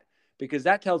appreciate that, because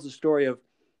that tells a story of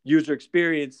user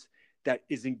experience that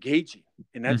is engaging,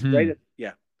 and that's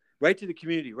right to the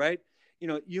community, right?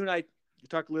 You and I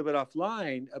talked a little bit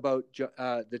offline about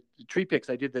the Tree Picks.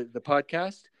 I did the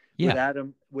podcast with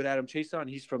Adam Chason.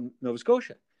 He's from Nova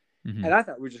Scotia. And I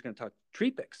thought we were just going to talk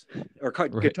tree picks or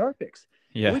guitar picks.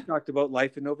 Yeah. And we talked about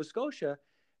life in Nova Scotia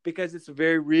because it's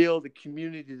very real, the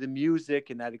community, the music,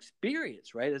 and that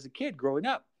experience, right? As a kid growing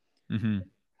up. I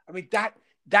mean, that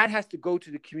has to go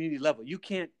to the community level. You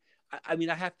can't, I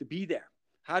have to be there.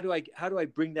 How do I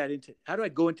bring that how do I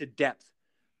go into depth,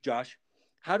 Josh?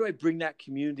 How do I bring that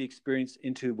community experience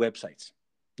into websites?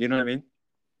 You know what I mean?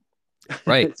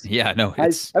 Right. Yeah, no,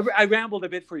 I rambled a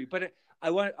bit for you, but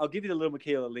I'll give you the Little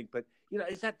Michaela link, but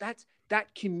is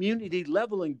that community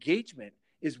level engagement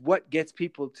is what gets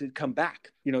people to come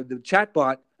back. The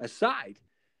chatbot aside,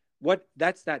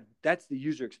 that's the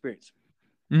user experience.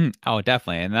 Oh,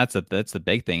 definitely, and that's the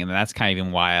big thing, and that's kind of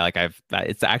even why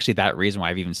it's actually that reason why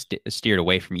I've even steered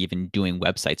away from even doing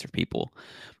websites for people,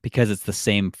 because it's the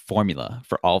same formula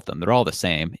for all of them. They're all the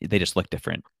same. They just look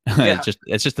different. Yeah.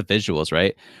 it's just the visuals,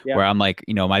 right? Yeah. Where I'm like,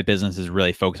 my business is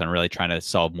really focused on really trying to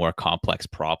solve more complex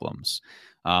problems.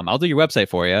 I'll do your website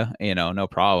for you, no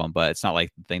problem, but it's not like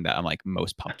the thing that I'm like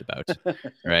most pumped about,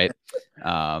 right?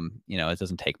 It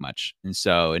doesn't take much, and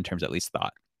so in terms of at least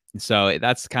thought. So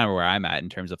that's kind of where I'm at in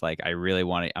terms of like, I really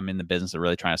want to, I'm in the business of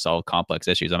really trying to solve complex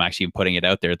issues. I'm actually putting it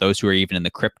out there. Those who are even in the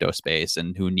crypto space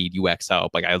and who need UX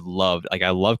help. I love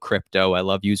crypto. I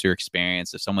love user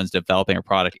experience. If someone's developing a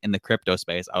product in the crypto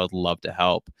space, I would love to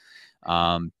help.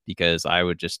 Because I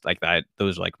would just like that.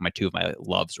 Those are like my two of my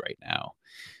loves right now.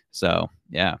 So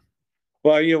yeah.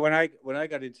 Well, when I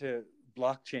got into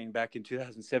blockchain back in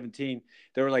 2017,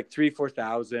 there were like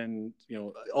 4,000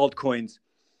 altcoins,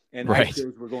 and Right.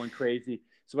 ICOs were going crazy.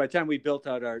 So by the time we built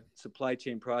out our supply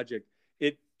chain project,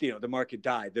 the market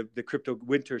died. The crypto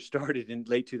winter started in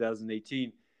late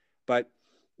 2018, but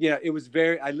it was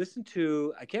I listened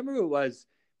to, I can't remember who it was,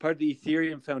 part of the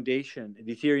Ethereum Foundation,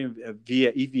 the Ethereum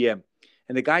via EVM,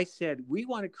 and the guy said we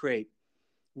want to create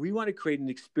an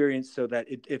experience so that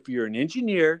if you're an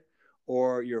engineer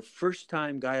or you're a first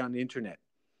time guy on the internet,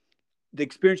 the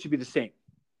experience should be the same.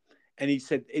 And he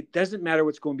said it doesn't matter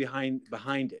what's going behind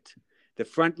it. The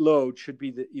front load should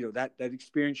be that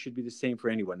experience should be the same for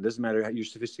anyone. It doesn't matter your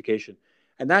sophistication.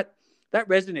 And that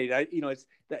resonated. It's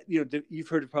that you've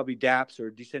heard of probably dApps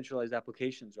or decentralized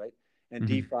applications, right? And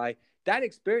DeFi. That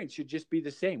experience should just be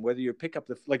the same, whether you pick up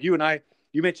like you and I.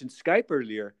 You mentioned Skype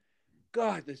earlier.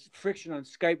 God, this friction on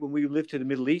Skype when we lived to the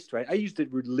Middle East, right? I used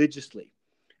it religiously,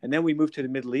 and then we moved to the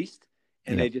Middle East,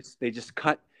 and they just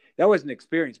cut. That was an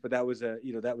experience, but that was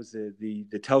the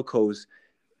telcos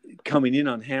coming in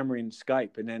on hammering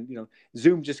Skype, and then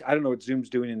Zoom just, I don't know what Zoom's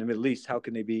doing in the Middle East. How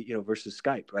can they be versus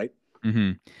Skype, right?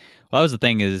 Well, that was the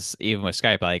thing is even with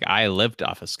Skype, like I lived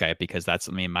off of Skype because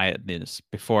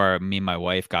before me and my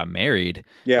wife got married,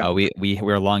 Yeah. We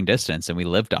were long distance and we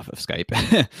lived off of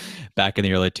Skype back in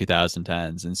the early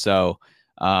 2010s. And so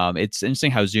it's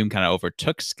interesting how Zoom kind of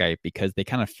overtook Skype because they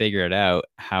kind of figured out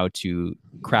how to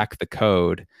crack the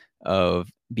code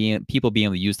of people being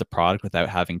able to use the product without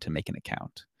having to make an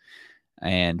account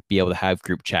and be able to have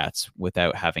group chats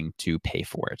without having to pay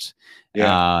for it.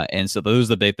 Yeah. And so those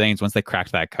are the big things. Once they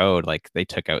cracked that code, like they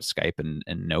took out Skype in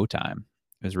no time.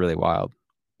 It was really wild.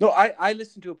 No, I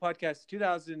listened to a podcast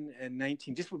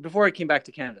 2019, just before I came back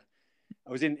to Canada.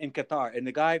 I was in Qatar, and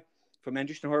the guy from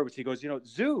Andreessen Horowitz, he goes,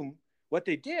 Zoom, what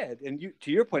they did, and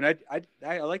to your point,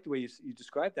 I like the way you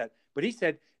described that, but he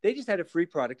said they just had a free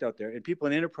product out there, and people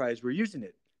in enterprise were using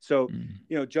it. So,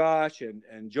 Josh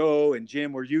and Joe and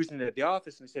Jim were using it at the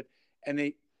office, and they said,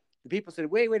 the people said,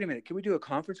 wait a minute, can we do a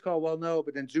conference call? Well, no,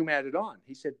 but then Zoom added on.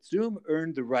 He said, Zoom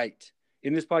earned the right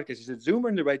in this podcast. He said, Zoom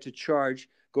earned the right to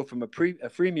go from a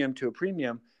freemium to a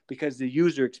premium because the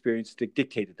user experience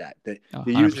dictated that. The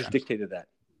users dictated that.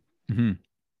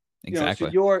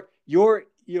 Exactly. So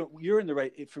you're in the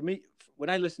right. For me, when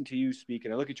I listen to you speak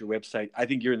and I look at your website, I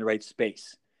think you're in the right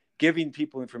space, giving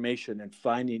people information and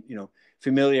finding,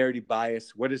 familiarity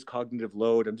bias. What is cognitive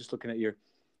load? I'm just looking at you're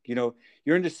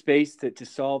in the space to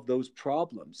solve those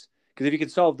problems. Because if you can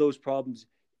solve those problems,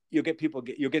 you'll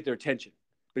get their attention.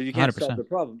 But if you can't 100%. solve the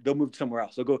problem, they'll move somewhere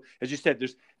else. They'll go, as you said,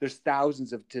 there's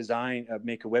thousands of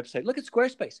make a website. Look at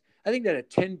Squarespace. I think that a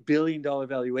 $10 billion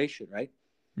valuation, right?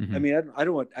 I mean, I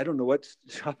don't know what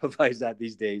Shopify's at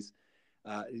these days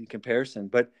in comparison,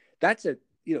 but that's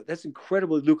that's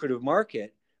incredibly lucrative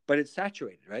market, but it's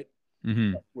saturated, right?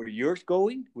 Where you're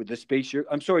going with the space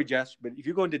I'm sorry, Jess, but if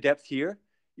you go into depth here,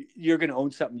 you're going to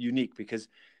own something unique because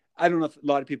I don't know if a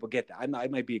lot of people get that. I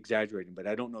might be exaggerating, but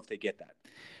I don't know if they get that.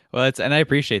 Well, and I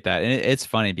appreciate that. And it's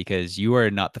funny because you are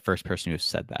not the first person who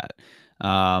said that.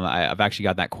 I've actually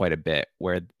got that quite a bit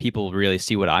where people really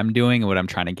see what I'm doing and what I'm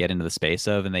trying to get into the space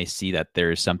of, and they see that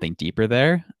there's something deeper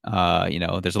there.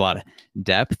 There's a lot of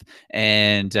depth,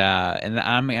 and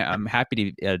I'm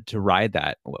happy to ride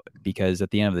that because at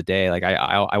the end of the day, like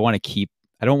I want to keep.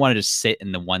 I don't want to just sit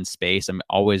in the one space. I'm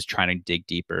always trying to dig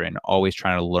deeper and always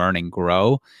trying to learn and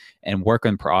grow and work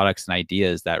on products and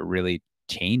ideas that really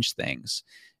change things.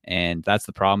 And that's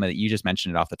the problem that you just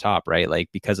mentioned it off the top, right?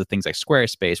 Like because of things like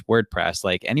Squarespace, WordPress,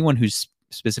 like anyone who's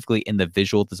specifically in the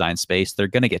visual design space, they're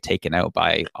going to get taken out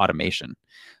by automation.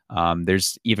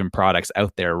 There's even products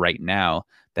out there right now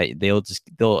that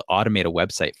they'll automate a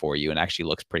website for you and actually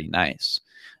looks pretty nice.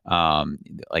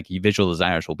 Like visual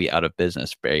designers will be out of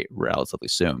business very relatively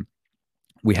soon.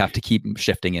 We have to keep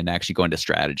shifting and actually going to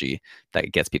strategy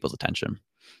that gets people's attention.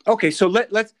 Okay, so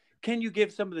let's. Can you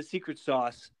give some of the secret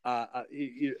sauce,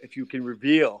 if you can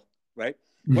reveal, right?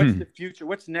 What's the future?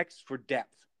 What's next for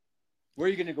depth? Where are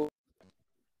you going to go?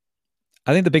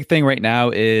 I think the big thing right now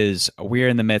is we're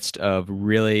in the midst of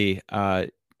really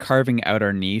carving out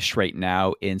our niche right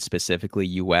now in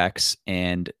specifically UX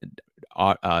and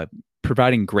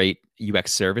providing great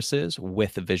UX services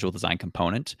with a visual design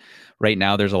component. Right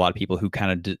now, there's a lot of people who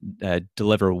kind of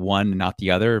deliver one, not the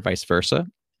other, or vice versa.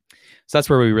 So that's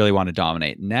where we really want to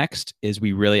dominate. Next is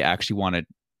we really actually want to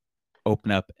open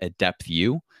up a depth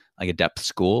view, like a depth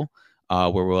school,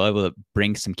 where we're able to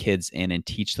bring some kids in and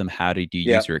teach them how to do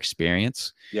user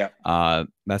experience. Yeah.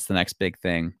 That's the next big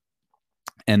thing.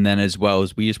 And then as well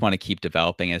as we just want to keep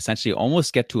developing and essentially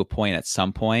almost get to a point at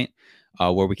some point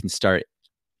where we can start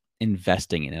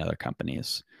investing in other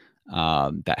companies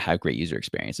that have great user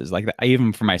experiences. Like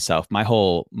even for myself, my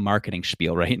whole marketing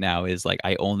spiel right now is like,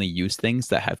 I only use things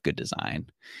that have good design.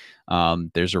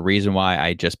 There's a reason why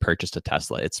I just purchased a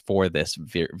Tesla. It's for this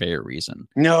very reason.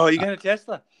 No, you got a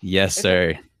Tesla? Yes,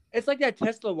 sir. It's like that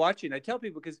Tesla watching. I tell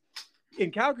people because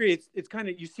in Calgary, it's kind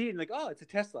of, you see it and like, oh, it's a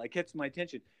Tesla. It gets my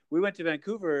attention. We went to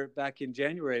Vancouver back in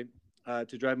January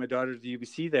to drive my daughter to the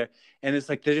UBC there. And it's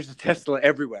like, there's a Tesla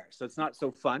everywhere. So it's not so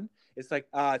fun. It's like,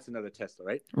 it's another Tesla,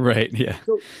 right? Right, yeah.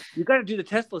 So you got to do the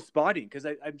Tesla spotting because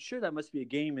I'm sure that must be a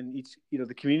game in each,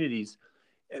 the communities.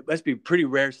 It must be a pretty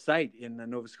rare sight in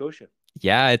Nova Scotia.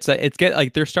 Yeah, it's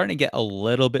like they're starting to get a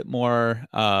little bit more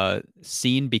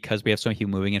seen because we have so many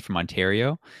people moving in from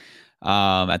Ontario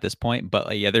at this point.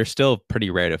 But yeah, they're still pretty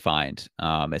rare to find,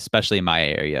 especially in my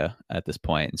area at this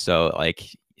point. And so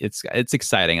like it's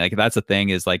exciting. Like that's the thing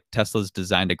is like Tesla's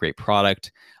designed a great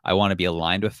product. I want to be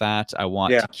aligned with that. I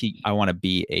want to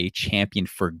be a champion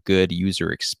for good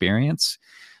user experience.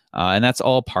 And that's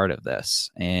all part of this.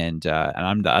 And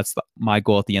that's my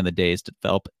goal at the end of the day is to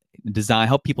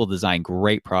help people design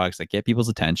great products that get people's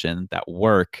attention, that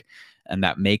work, and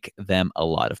that make them a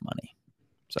lot of money.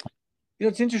 So,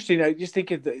 it's interesting. I just think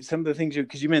of some of the things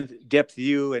because you meant depth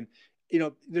view, and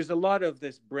there's a lot of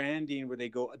this branding where they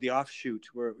go the offshoot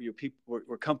where people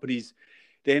where companies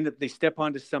they step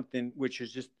onto something which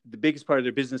is just the biggest part of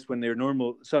their business when they're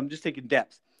normal. So I'm just thinking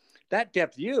depth. That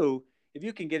depth view, if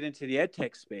you can get into the ed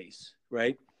tech space,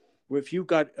 right, where if you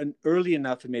got an early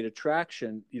enough and made a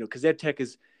traction, because ed tech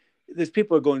is. There's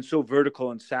people are going so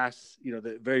vertical and SaaS,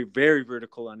 the very, very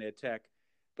vertical on ed tech.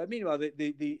 But meanwhile,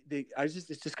 I was just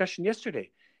this discussion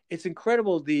yesterday. It's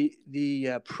incredible the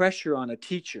pressure on a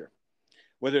teacher,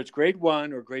 whether it's grade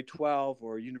 1 or grade 12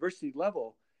 or university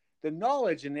level, the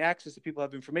knowledge and the access that people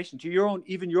have information to your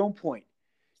own point.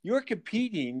 You're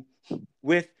competing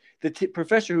with the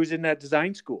professor who's in that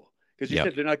design school because you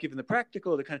said they're not giving the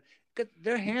practical.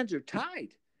 Their hands are tied,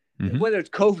 whether it's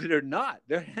COVID or not.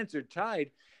 Their hands are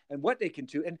tied. And what they can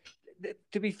do. And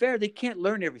to be fair, they can't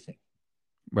learn everything.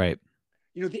 Right.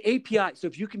 The API. So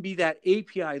if you can be that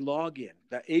API login,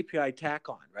 that API tack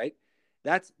on, right?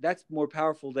 That's more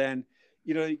powerful than,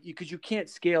 because you can't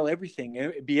scale everything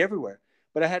and be everywhere.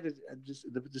 But I had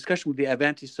the discussion with the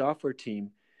Avanti software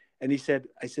team. And I said,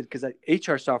 because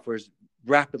HR software is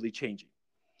rapidly changing.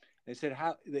 They said,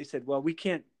 how? They said, well, we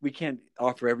can't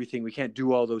offer everything. We can't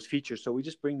do all those features. So we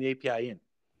just bring the API in.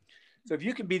 So if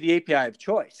you can be the API of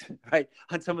choice, right,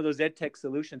 on some of those ed tech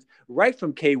solutions, right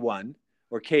from K1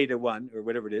 or K to 1 or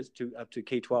whatever it is to up to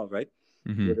K12, right?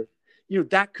 Mm-hmm.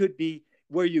 That could be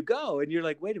where you go. And you're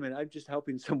like, wait a minute, I'm just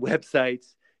helping some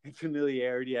websites and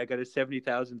familiarity. I got a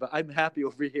 70,000, but I'm happy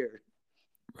over here.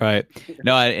 Right.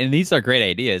 No, and these are great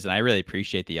ideas, and I really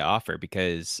appreciate the offer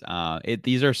because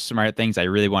these are smart things I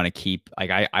really want to keep.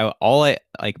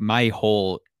 Like my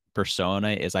whole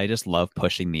persona is I just love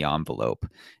pushing the envelope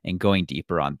and going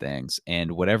deeper on things,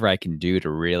 and whatever I can do to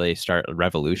really start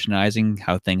revolutionizing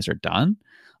how things are done,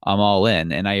 I'm all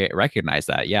in. And I recognize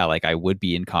that, like I would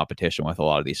be in competition with a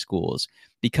lot of these schools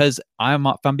because if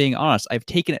I'm being honest, I've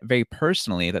taken it very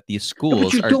personally that these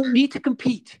schools don't need to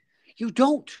compete. You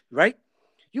don't, right?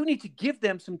 You need to give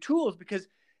them some tools because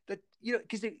I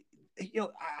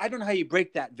don't know how you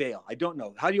break that veil. I don't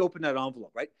know. How do you open that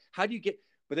envelope, right? How do you get?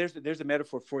 But there's a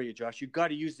metaphor for you, Josh. You've got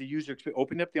to use the user experience.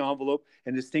 Open up the envelope,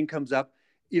 and this thing comes up.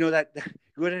 That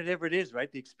whatever it is,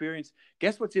 right? The experience.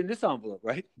 Guess what's in this envelope,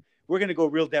 right? We're going to go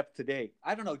real depth today.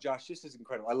 I don't know, Josh. This is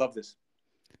incredible. I love this.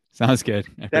 Sounds good.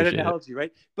 That analogy,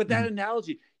 right? But that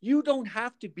analogy, you don't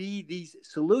have to be the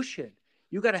solution.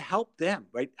 You got to help them,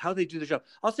 right? How they do their job.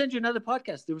 I'll send you another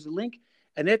podcast. There was a link,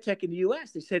 an EdTech in the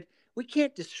US. They said, we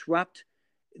can't disrupt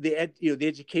the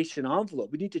education envelope.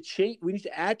 We need to change. We need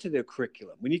to add to their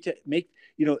curriculum. We need to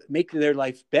make their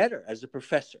life better as a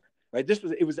professor, right?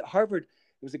 It was at Harvard.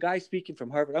 It was a guy speaking from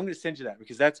Harvard. I'm going to send you that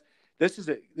because this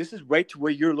is right to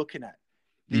where you're looking at.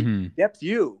 The depth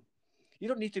you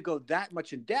don't need to go that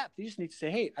much in depth. You just need to say,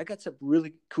 hey, I got something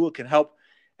really cool can help.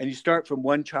 And you start from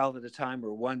one child at a time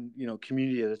or one,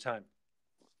 community at a time.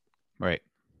 Right.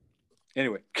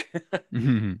 Anyway,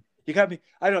 you got me.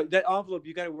 I don't know that envelope.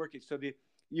 You got to work it. So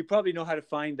you probably know how to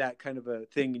find that kind of a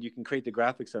thing, and you can create the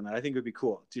graphics on that. I think it would be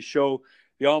cool to show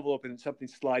the envelope and something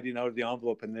sliding out of the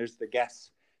envelope, and there's the guess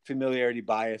familiarity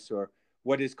bias or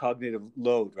what is cognitive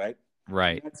load, right?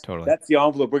 Right. Totally. That's the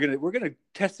envelope. We're gonna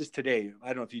test this today. I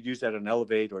don't know if you use that on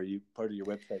Elevate or you part of your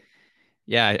website.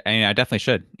 Yeah, I mean, I definitely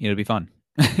should. It'll be fun.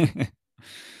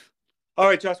 All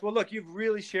right, Josh. Well, look, you've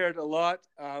really shared a lot.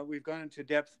 We've gone into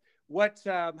depth.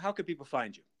 How can people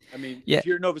find you? I mean, Yeah. if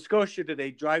you're in Nova Scotia, do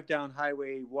they drive down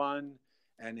Highway 1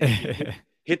 and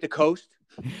hit the coast?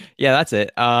 Yeah, that's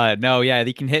it. No, yeah,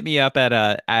 you can hit me up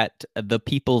at the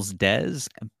People's Des,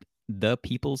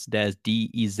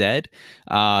 DEZ,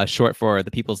 short for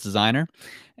the People's Designer,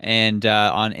 and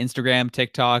on Instagram,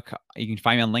 TikTok. You can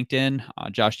find me on LinkedIn,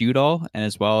 Josh Udall, and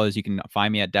as well as you can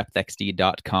find me at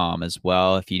depthxd.com as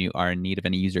well if you are in need of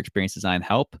any user experience design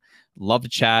help. Love to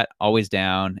chat, always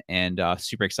down, and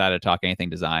super excited to talk anything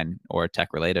design or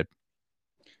tech related.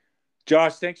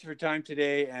 Josh, thanks for your time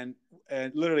today, and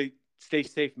literally stay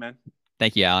safe, man.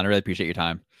 Thank you, Alan. I really appreciate your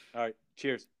time. All right.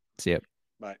 Cheers. See you.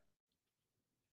 Bye.